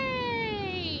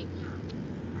 Yay!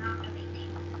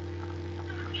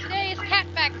 Today is Cat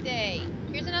Fact Day.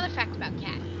 Here's another fact about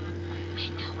Cat. I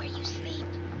know where you sleep.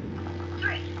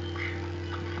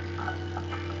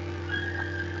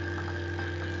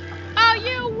 Oh,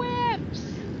 you whips!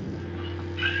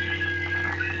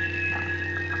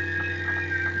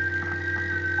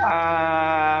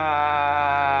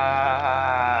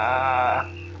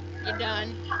 You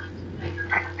done?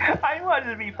 I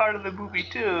wanted to be part of the movie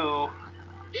too.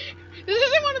 This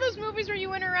isn't one of those movies where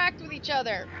you interact with each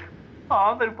other.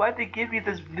 Oh, then why'd they give me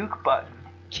this nuke button?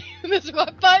 This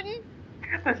what button?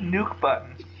 This nuke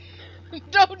button.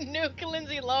 Don't nuke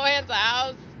Lindsay Lohan's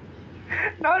house.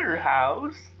 Not her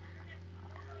house.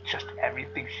 Just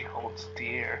everything she holds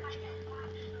dear.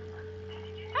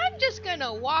 I'm just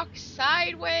gonna walk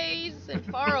sideways and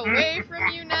far away from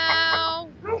you now.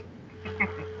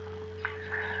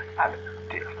 I'm a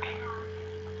dick.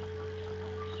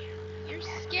 You're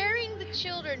scaring the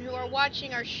children who are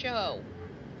watching our show.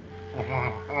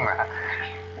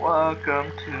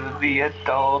 Welcome to the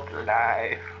adult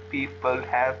life. People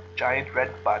have giant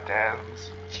red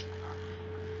buttons.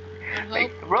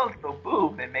 Make the world go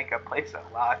boom and make a place a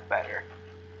lot better.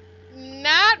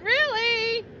 Not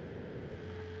really.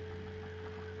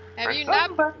 Have you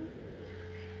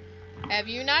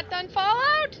not done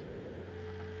Fallout?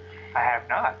 I have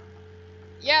not.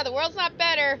 Yeah, the world's not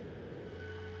better.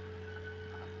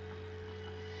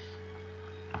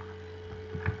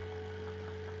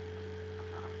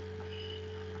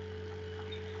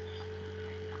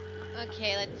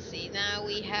 Okay, let's see. Now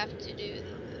we have to do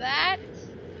that.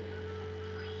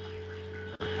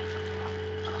 And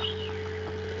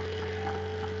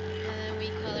then we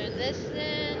color this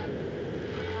in.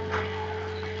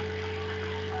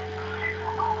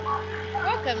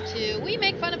 Welcome to We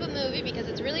Make Fun of a Movie Because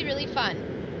It's Really, Really Fun.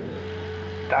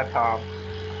 .com.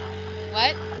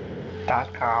 What?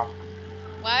 .com.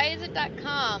 Why is it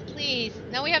 .com? Please.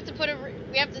 Now we have to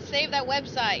we have to save that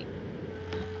website.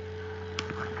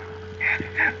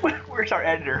 Where's our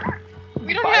editor?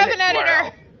 We don't have an editor.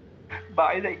 URL.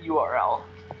 Buy that URL.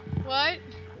 What?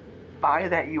 Buy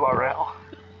that URL.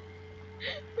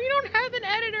 We don't have an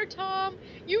editor, Tom.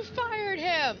 You fired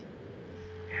him.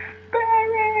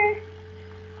 Barry!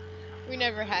 We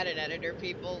never had an editor,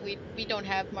 people. We don't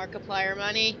have Markiplier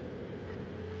money.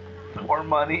 Or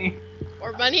money.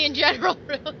 Or money in general,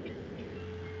 really.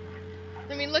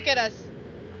 I mean, look at us.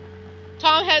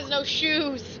 Tom has no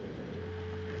shoes.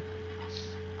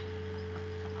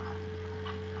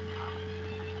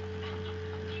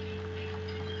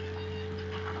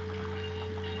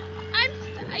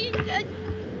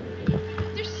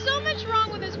 There's so much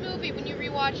wrong with this movie when you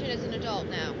rewatch it as an adult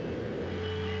now.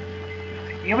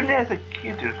 Even as a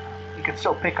kid, you can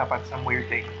still pick up on some weird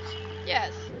things.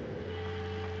 Yes.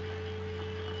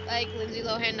 Like Lindsay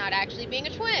Lohan not actually being a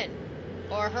twin.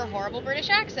 Or her horrible British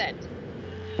accent.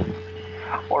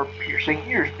 Or piercing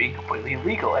ears being completely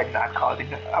illegal and not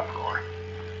causing an uproar.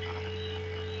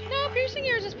 No, piercing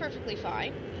ears is perfectly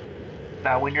fine.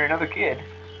 Now, when you're another kid...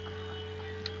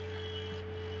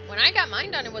 When I got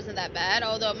mine done, it wasn't that bad,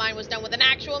 although mine was done with an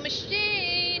actual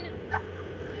machine.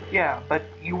 Yeah, but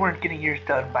you weren't getting yours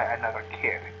done by another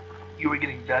kid. You were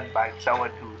getting done by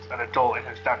someone who's an adult and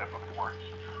has done it before.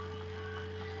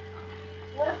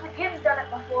 What if the kid's done it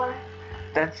before?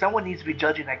 Then someone needs to be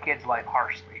judging that kid's life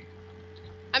harshly.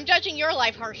 I'm judging your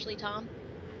life harshly, Tom.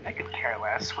 I could care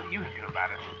less what you can do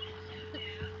about it.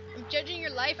 I'm judging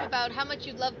your life about how much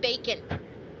you love bacon.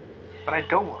 But I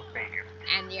don't love bacon.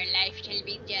 And your life shall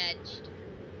be judged.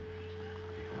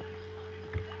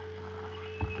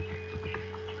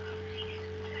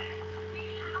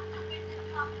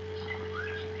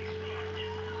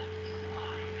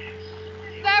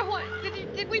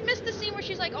 did we miss the scene where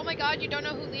she's like, "Oh my God, you don't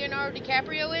know who Leonardo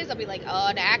DiCaprio is?" I'll be like,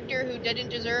 "An actor who didn't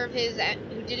deserve his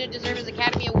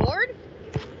Academy Award."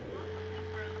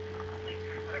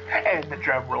 And the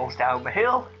drum rolls down the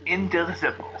hill into the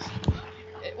cymbals.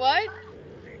 What?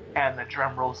 And the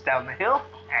drum rolls down the hill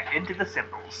and into the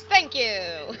cymbals. Thank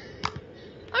you.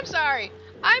 I'm sorry.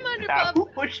 I'm under Now, who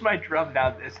pushed my drum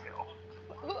down this hill?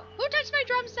 Who touched my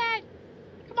drum set?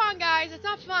 Come on, guys. It's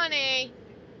not funny.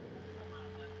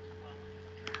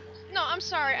 No, I'm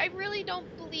sorry. I really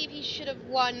don't believe he should have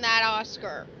won that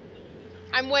Oscar.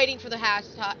 I'm waiting for the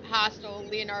hostile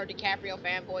Leonardo DiCaprio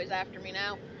fanboys after me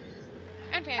now.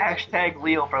 And fanboys. Hashtag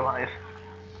Leo for life.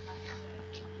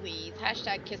 Please.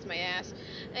 Hashtag kiss my ass.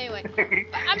 Anyway.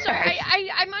 I'm sorry.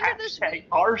 I'm under this... Hashtag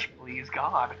harsh, please,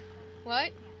 God.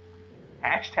 What?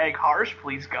 Hashtag harsh,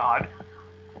 please, God.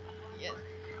 Yes.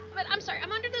 But I'm sorry,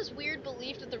 I'm under this weird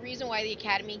belief that the reason why the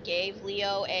Academy gave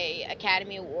Leo a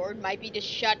Academy Award might be to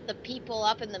shut the people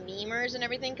up and the memers and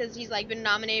everything, because he's like been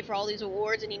nominated for all these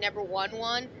awards and he never won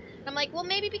one. And I'm like, well,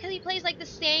 maybe because he plays like the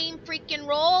same freaking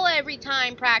role every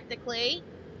time practically.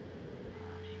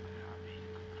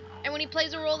 And when he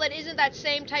plays a role that isn't that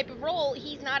same type of role,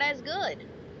 he's not as good.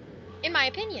 In my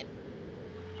opinion.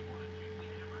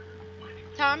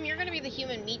 Tom, you're gonna be the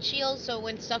human meat shield, so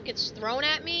when stuff gets thrown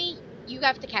at me, you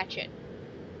have to catch it.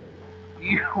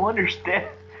 You understand?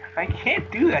 I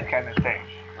can't do that kind of thing.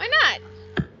 Why not?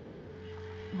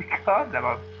 Because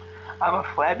I'm a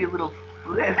flabby little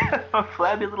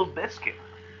biscuit.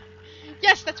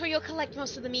 Yes, that's where you'll collect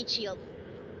most of the meat shield.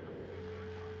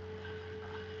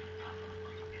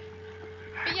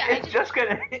 But yeah, It's just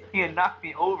gonna hit me and knock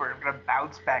me over. I'm gonna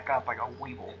bounce back up like a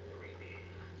weevil.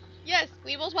 Yes,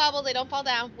 weevils wobble, they don't fall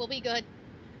down. We'll be good.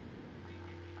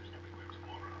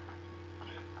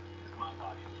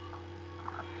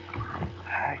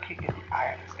 I can't get the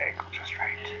eye of this angle just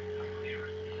right.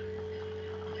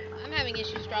 I'm having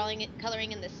issues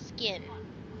coloring in the skin.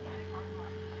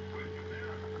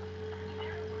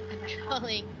 I'm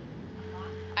drawing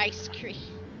ice cream.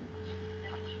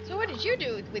 So what did you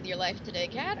do with your life today,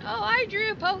 Kat? Oh, I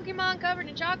drew a Pokemon covered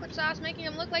in chocolate sauce, making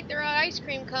them look like they're an ice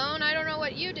cream cone. I don't know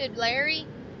what you did, Larry.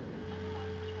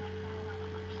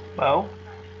 Well,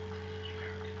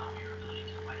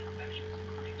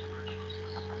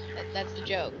 That's the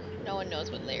joke. No one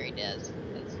knows what Larry does.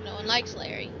 No one likes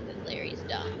Larry, because Larry's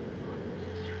dumb.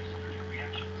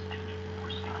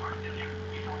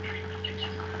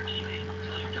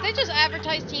 Did they just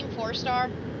advertise Team 4-Star?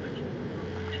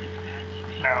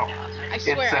 no. I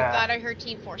swear, I thought I heard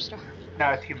Team 4-Star.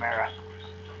 No, it's Humera.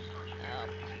 Oh.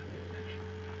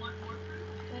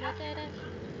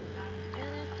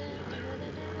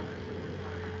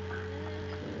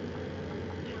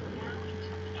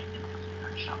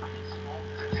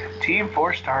 Team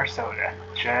 4-Star Soda.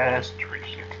 Just drink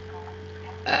it.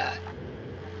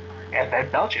 And then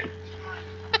belch it.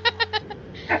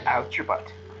 Out your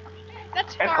butt.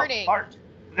 That's That's called farting. fart.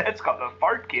 That's called a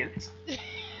fart, kids.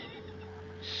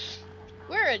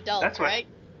 We're adults, right?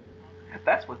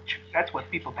 That's what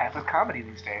people pass as comedy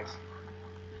these days.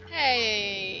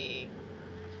 Hey.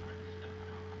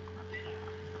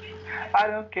 I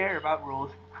don't care about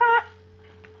rules.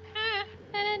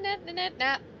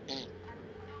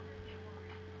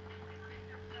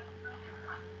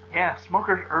 Yeah,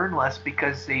 smokers earn less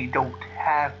because they don't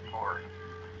have more.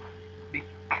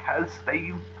 Because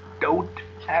they don't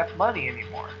have money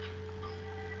anymore.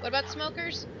 What about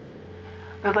smokers?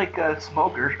 They're like,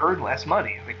 smokers earn less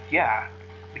money. Like, yeah,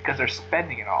 because they're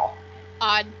spending it all.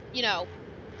 On,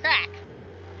 crack.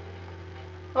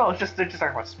 Oh, they're just talking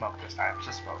about smoke this time. It's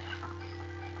just smoke.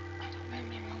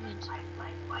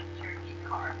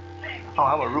 Oh,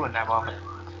 I'm gonna ruin that moment.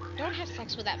 Don't have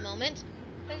sex with that moment.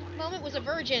 That moment was a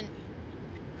virgin.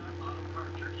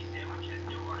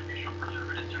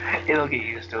 It'll get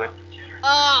used to it.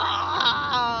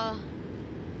 Ah.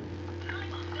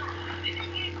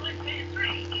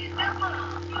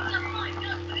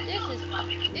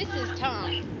 This is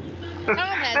Tom. Tom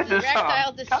has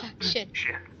erectile dysfunction.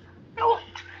 No,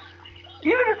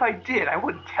 even if I did, I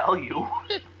wouldn't tell you.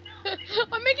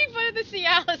 I'm making fun of the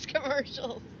Cialis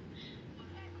commercials.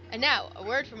 And now, a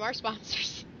word from our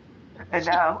sponsors. And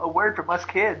now, a word from us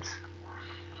kids.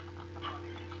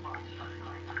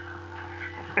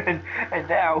 And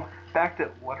now, back to,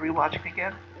 what are we watching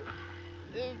again?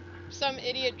 Some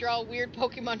idiot draw a weird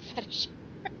Pokemon fetish.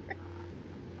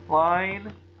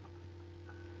 Line.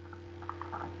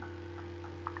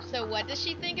 So what does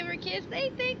she think of her kids? They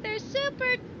think they're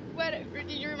super... What?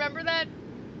 Did you remember that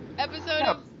episode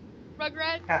of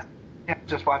Rugrats? Yeah,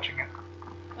 just watching it.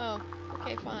 Oh,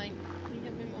 okay, fine.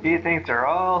 Do you think they're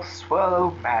all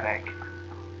swallow-matic?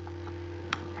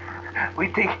 We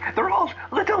think they're all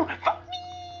little.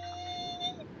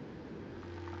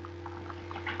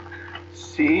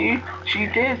 See, she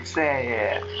did say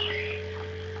it.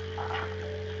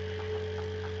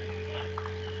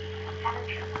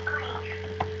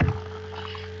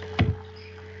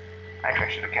 Actually, I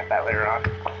should have kept that later on.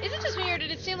 Is it just me, or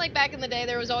did it seem like back in the day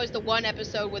there was always the one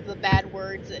episode with the bad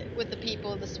words, with the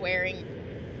people and the swearing?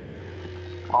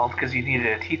 Well, because you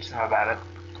needed to teach them about it.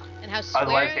 And how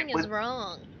Otherwise, swearing it is would-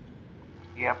 wrong.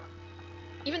 Yep.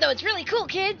 Even though it's really cool,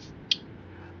 kids!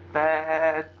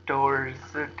 That door's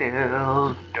a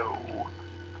dildo.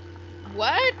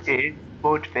 What? It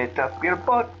won't fit up your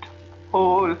butt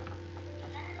hole.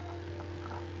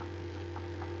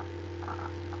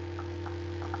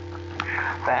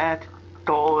 That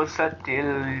door's a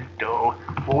dildo.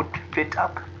 Won't fit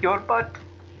up your butt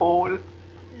hole.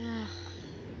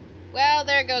 Well,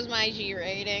 there goes my G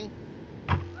rating.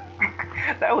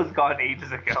 That was gone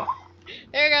ages ago.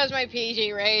 There goes my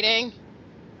PG rating.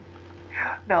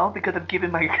 No, because I'm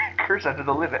giving my curse under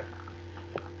the limit.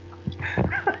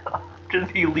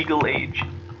 Just the legal age.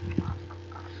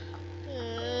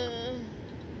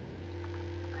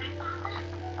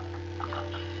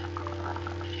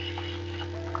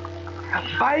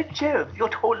 By Jove, you're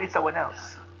totally someone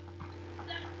else.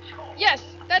 Yes,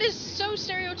 that is so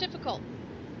stereotypical.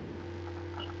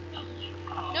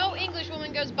 No English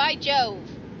woman goes by Jove.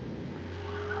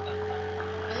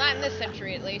 Well, not in this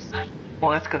century, at least.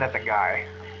 Well, that's because that's a guy.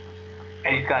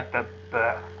 And he's got the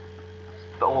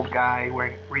old guy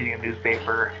reading a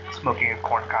newspaper, smoking a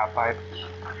corncob pipe.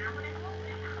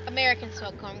 Americans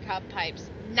smoke corncob pipes,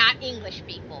 not English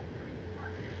people.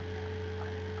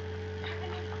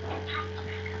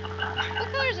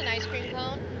 What color is an ice cream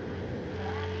cone?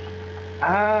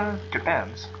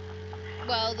 Depends.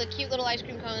 Well, the cute little ice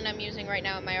cream cone I'm using right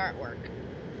now in my artwork.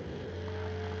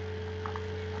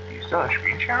 Do you still have a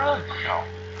screen share on? No.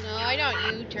 No, I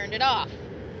don't. You turned it off.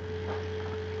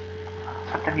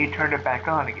 But then you turned it back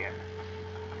on again.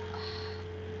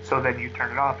 So then you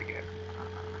turn it off again.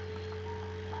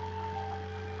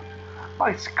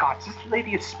 My Scots, this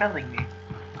lady is smelling me.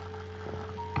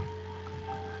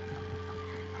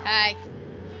 Hi.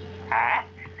 Huh?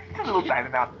 It's a little tiny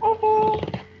mouth. Oh,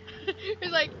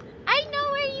 He's like, I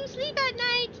know where you sleep at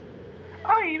night.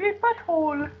 I'm a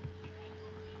butthole.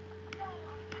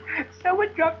 Someone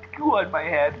dropped goo on my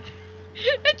head.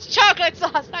 It's chocolate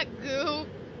sauce, not goo.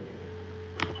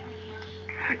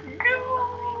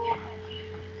 Goo.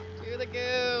 Do the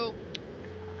goo.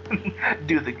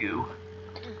 Do the goo.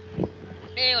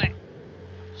 Anyway,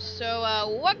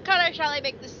 so what color shall I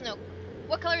make the snow?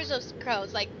 What color is those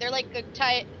cones? Like they're like a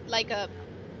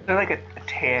They're like a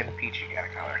tan, peachy kind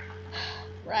of color.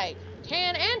 right,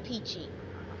 tan and peachy.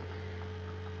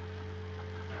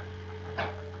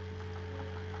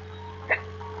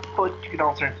 But you can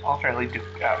alternately do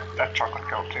a chocolate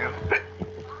cone too.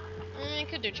 I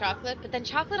could do chocolate, but then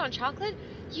chocolate on chocolate?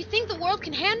 You think the world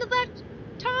can handle that,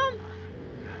 Tom?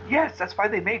 Yes, that's why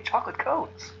they made chocolate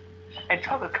cones. And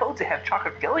chocolate cones that have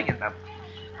chocolate filling in them.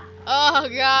 Oh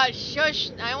god,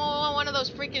 shush! I want one of those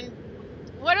freaking.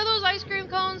 What are those ice cream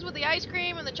cones with the ice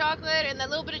cream and the chocolate and that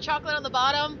little bit of chocolate on the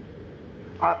bottom?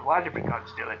 A lot of different cones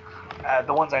do it.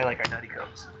 The ones I like are nutty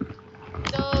cones.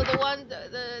 The one,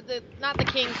 the not the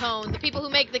king cone. The people who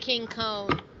make the king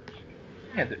cone.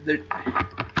 Yeah, they're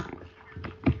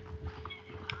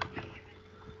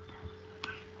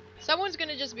Someone's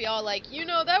gonna just be all like, you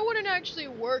know, that wouldn't actually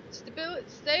work.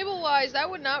 Stable-wise, that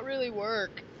would not really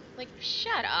work. Like,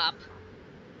 shut up.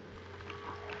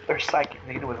 they're psychic.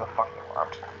 They can do whatever the fuck they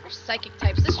want. They're psychic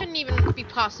types. This shouldn't even be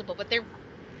possible, but they're.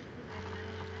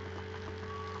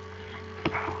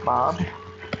 Mom,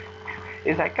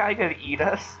 is that guy gonna eat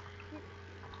us?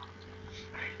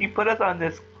 He put us on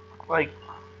this, like,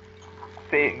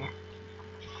 thing.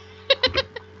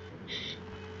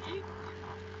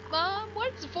 Mom,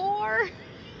 what's for?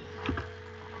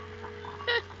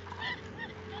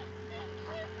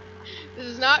 This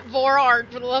is not vor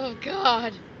art, for the love of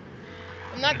God.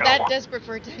 I'm not No. that desperate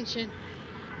for attention.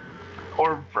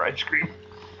 Or for ice cream.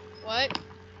 What?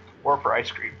 Or for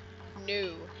ice cream.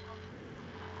 No.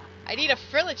 I need a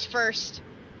frillich first.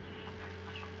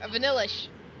 A vanillish.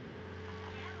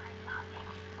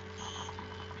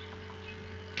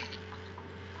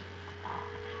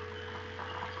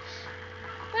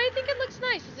 But I think it looks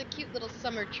nice as a cute little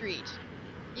summer treat.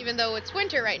 Even though it's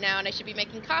winter right now and I should be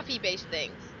making coffee-based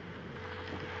things.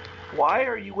 Why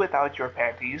are you without your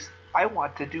panties? I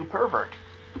want to do pervert.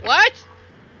 What?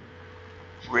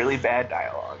 Really bad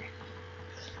dialogue.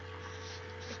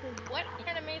 What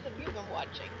animes have you been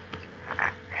watching?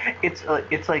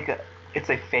 It's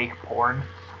a fake porn.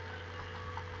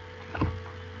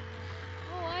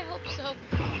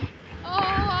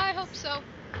 so.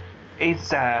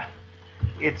 It's a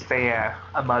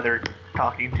mother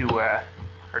talking to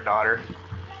her daughter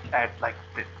at like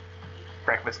the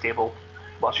breakfast table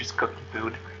while she's cooking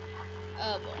food.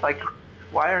 Oh boy. Like,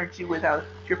 why aren't you without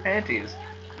your panties?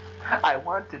 I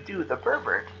want to do the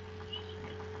pervert.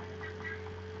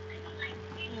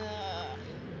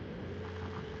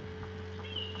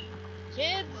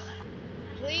 Kids,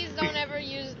 please don't ever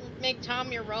make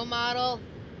Tom your role model.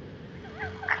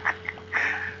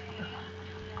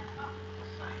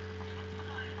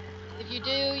 If you do,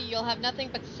 you'll have nothing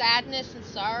but sadness and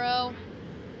sorrow.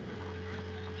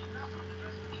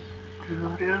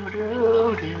 Do, do,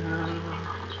 do, do.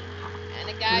 And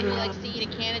a guy who likes to eat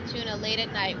a can of tuna late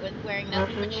at night with wearing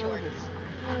nothing but shorts.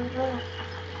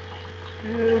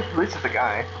 At least it's a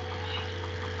guy.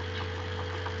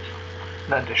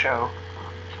 None to show.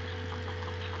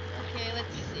 Okay,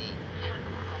 let's see.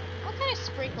 What kind of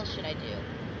sprinkle should I do?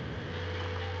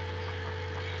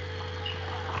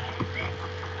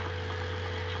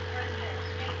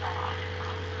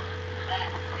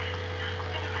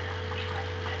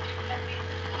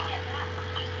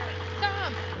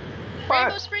 Tom!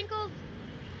 Rainbow sprinkles?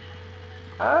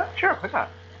 Sure, why not?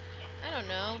 I don't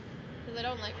know. Because I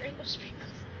don't like rainbow sprinkles.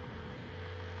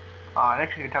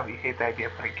 Next you can tell me you hate the idea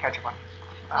of putting ketchup on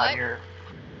What? your...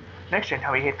 Next you can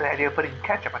tell me you hate the idea of putting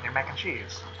ketchup on your mac and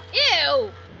cheese.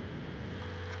 Ew!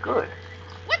 It's good.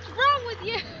 What's wrong with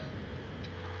you?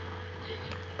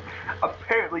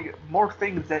 Apparently, more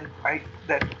things than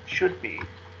that should be.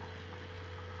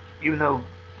 Even though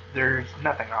there's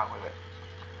nothing wrong with it.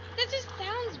 That just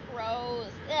sounds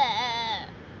gross. Ugh.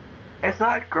 It's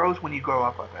not gross when you grow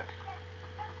up with it.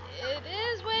 It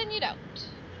is when you don't.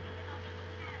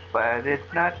 But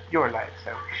it's not your life,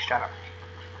 so shut up.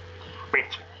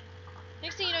 Bitch.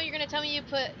 Next thing you know, you're gonna tell me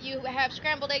you have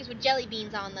scrambled eggs with jelly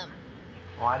beans on them.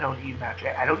 Well, I don't eat much.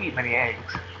 I don't eat many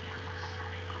eggs.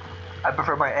 I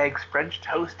prefer my eggs French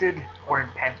toasted or in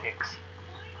pancakes.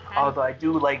 Although I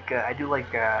do like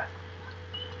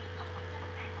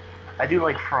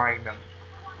frying them.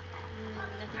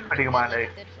 Nothing Putting them like on a a-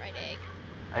 good fried egg.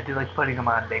 I do like putting them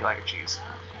on baked like a cheese.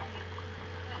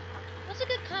 What's a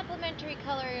good complementary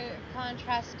color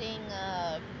contrasting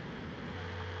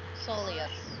Solosis?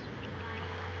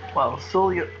 Well,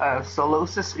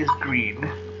 Solosis is green,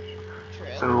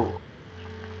 True. so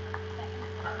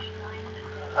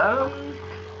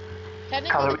Technically,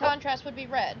 color- the contrast would be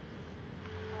red.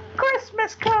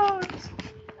 Christmas cones.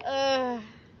 The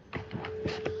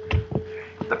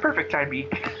perfect time to eat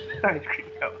ice cream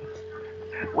cones.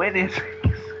 When it's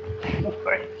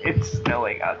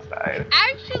snowing outside.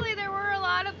 Actually, there were a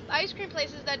lot of ice cream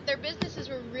places that their businesses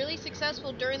were really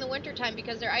successful during the wintertime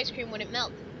because their ice cream wouldn't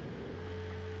melt.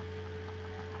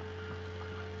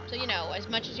 So, you know, as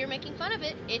much as you're making fun of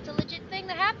it, it's a legit thing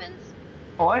that happens.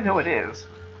 Well, I know it is.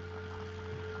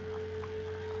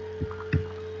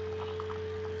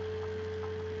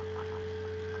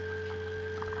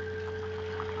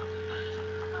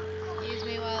 Excuse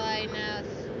me while I now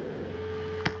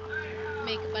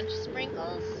make a bunch of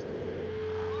sprinkles.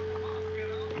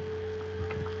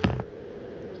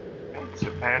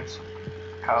 That's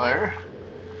color.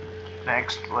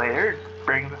 Next layer,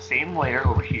 bring the same layer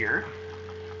over here.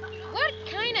 What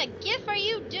kind of gif are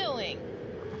you doing?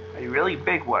 A really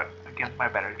big one, against my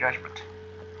better judgment.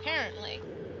 Apparently.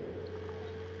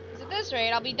 Because at this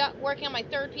rate, I'll be working on my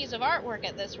third piece of artwork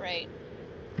at this rate.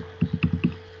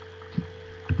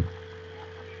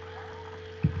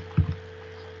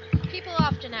 People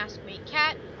often ask me,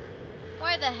 Kat,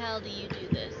 why the hell do you do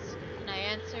this? And I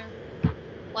answer,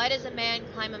 why does a man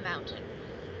climb a mountain?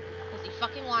 Because he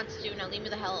fucking wants to, now leave me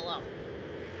the hell alone.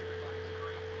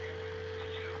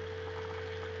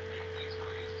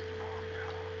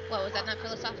 What, was that not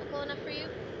philosophical enough for you?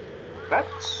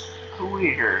 That's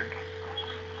weird.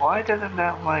 Why doesn't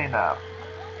that line up?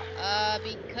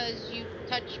 Because you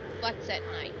touch butts at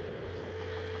night.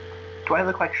 Do I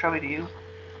look like Shrubby to you?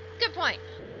 Good point.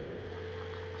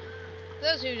 For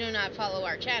those who do not follow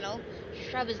our channel,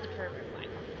 Shrub is the pervert one.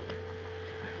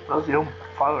 Those who don't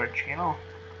follow our channel?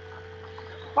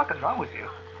 What is wrong with you?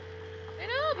 I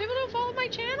know, people don't follow my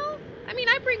channel. I mean,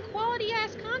 I bring quality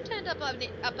ass content up on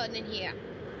in here.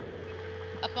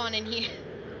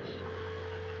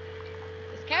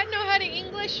 Does Cat know how to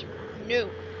English? No.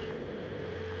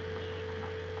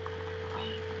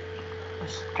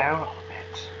 Just down a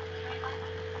bit.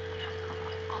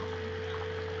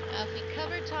 Now, if we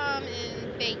cover Tom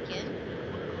in bacon,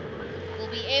 we'll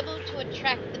be able to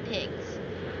attract the pigs.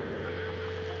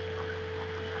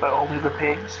 But only the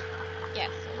pigs? Yes,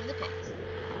 only the pigs.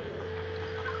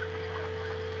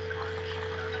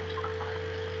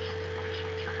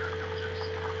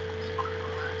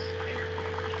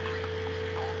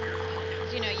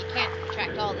 you know, you can't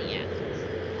attract all the animals.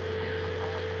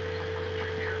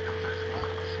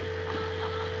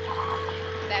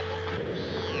 That would be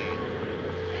weird.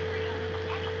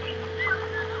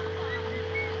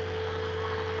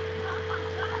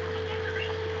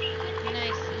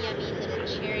 Nice, yummy little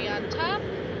cherry on top.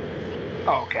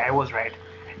 Oh, okay, I was right.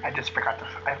 I just forgot to.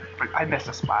 I missed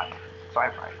a spot, so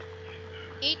I'm right.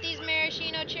 Eat these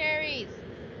maraschino cherries.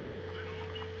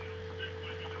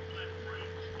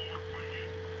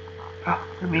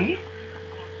 For me?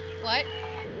 What?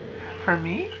 For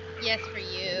me? Yes, for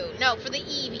you. No, for the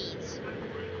Eevees.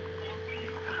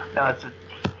 No,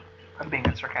 I'm being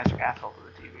a sarcastic asshole to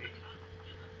the TV.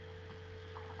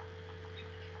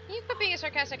 You quit being a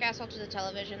sarcastic asshole to the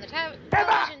television. The Never!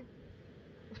 television.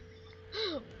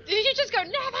 Did you just go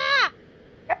never?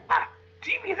 Yeah,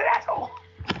 TV is an asshole.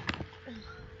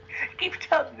 Keep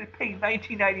telling me to pay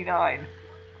 $19.99.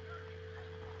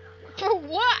 For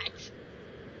what?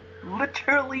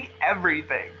 Literally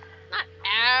everything. Not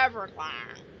everything.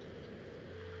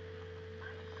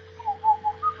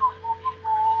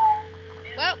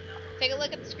 Well, take a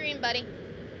look at the screen, buddy.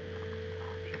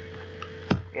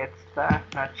 It's the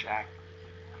Nut Shack.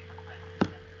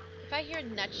 If I hear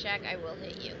Nut Shack, I will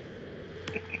hit you.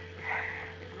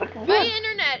 Looking My good.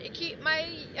 internet,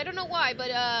 I don't know why, but,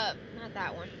 not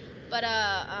that one, but,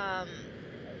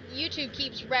 YouTube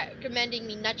keeps recommending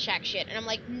me Nut Shack shit, and I'm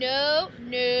like, no,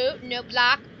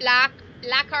 block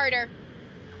harder.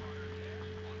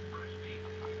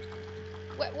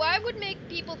 Why would make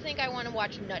people think I want to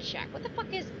watch Nut Shack? What the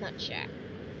fuck is Nut Shack?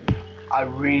 A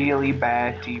really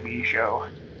bad TV show.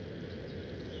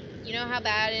 You know how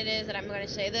bad it is that I'm going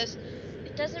to say this?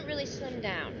 It doesn't really slim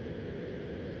down.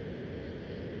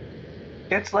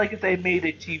 It's like if they made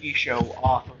a TV show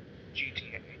off of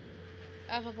GTA.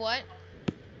 Off of what?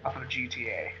 Off of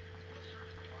GTA.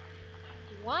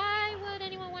 Why would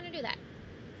anyone want to do that?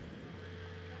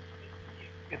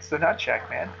 It's the Nut Shack,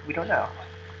 man. We don't know.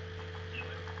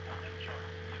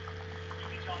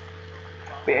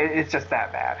 But it's just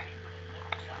that bad.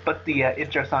 But the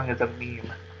intro song is a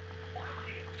meme.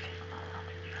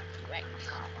 Right.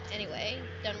 Anyway,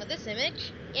 done with this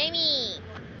image. Yay me!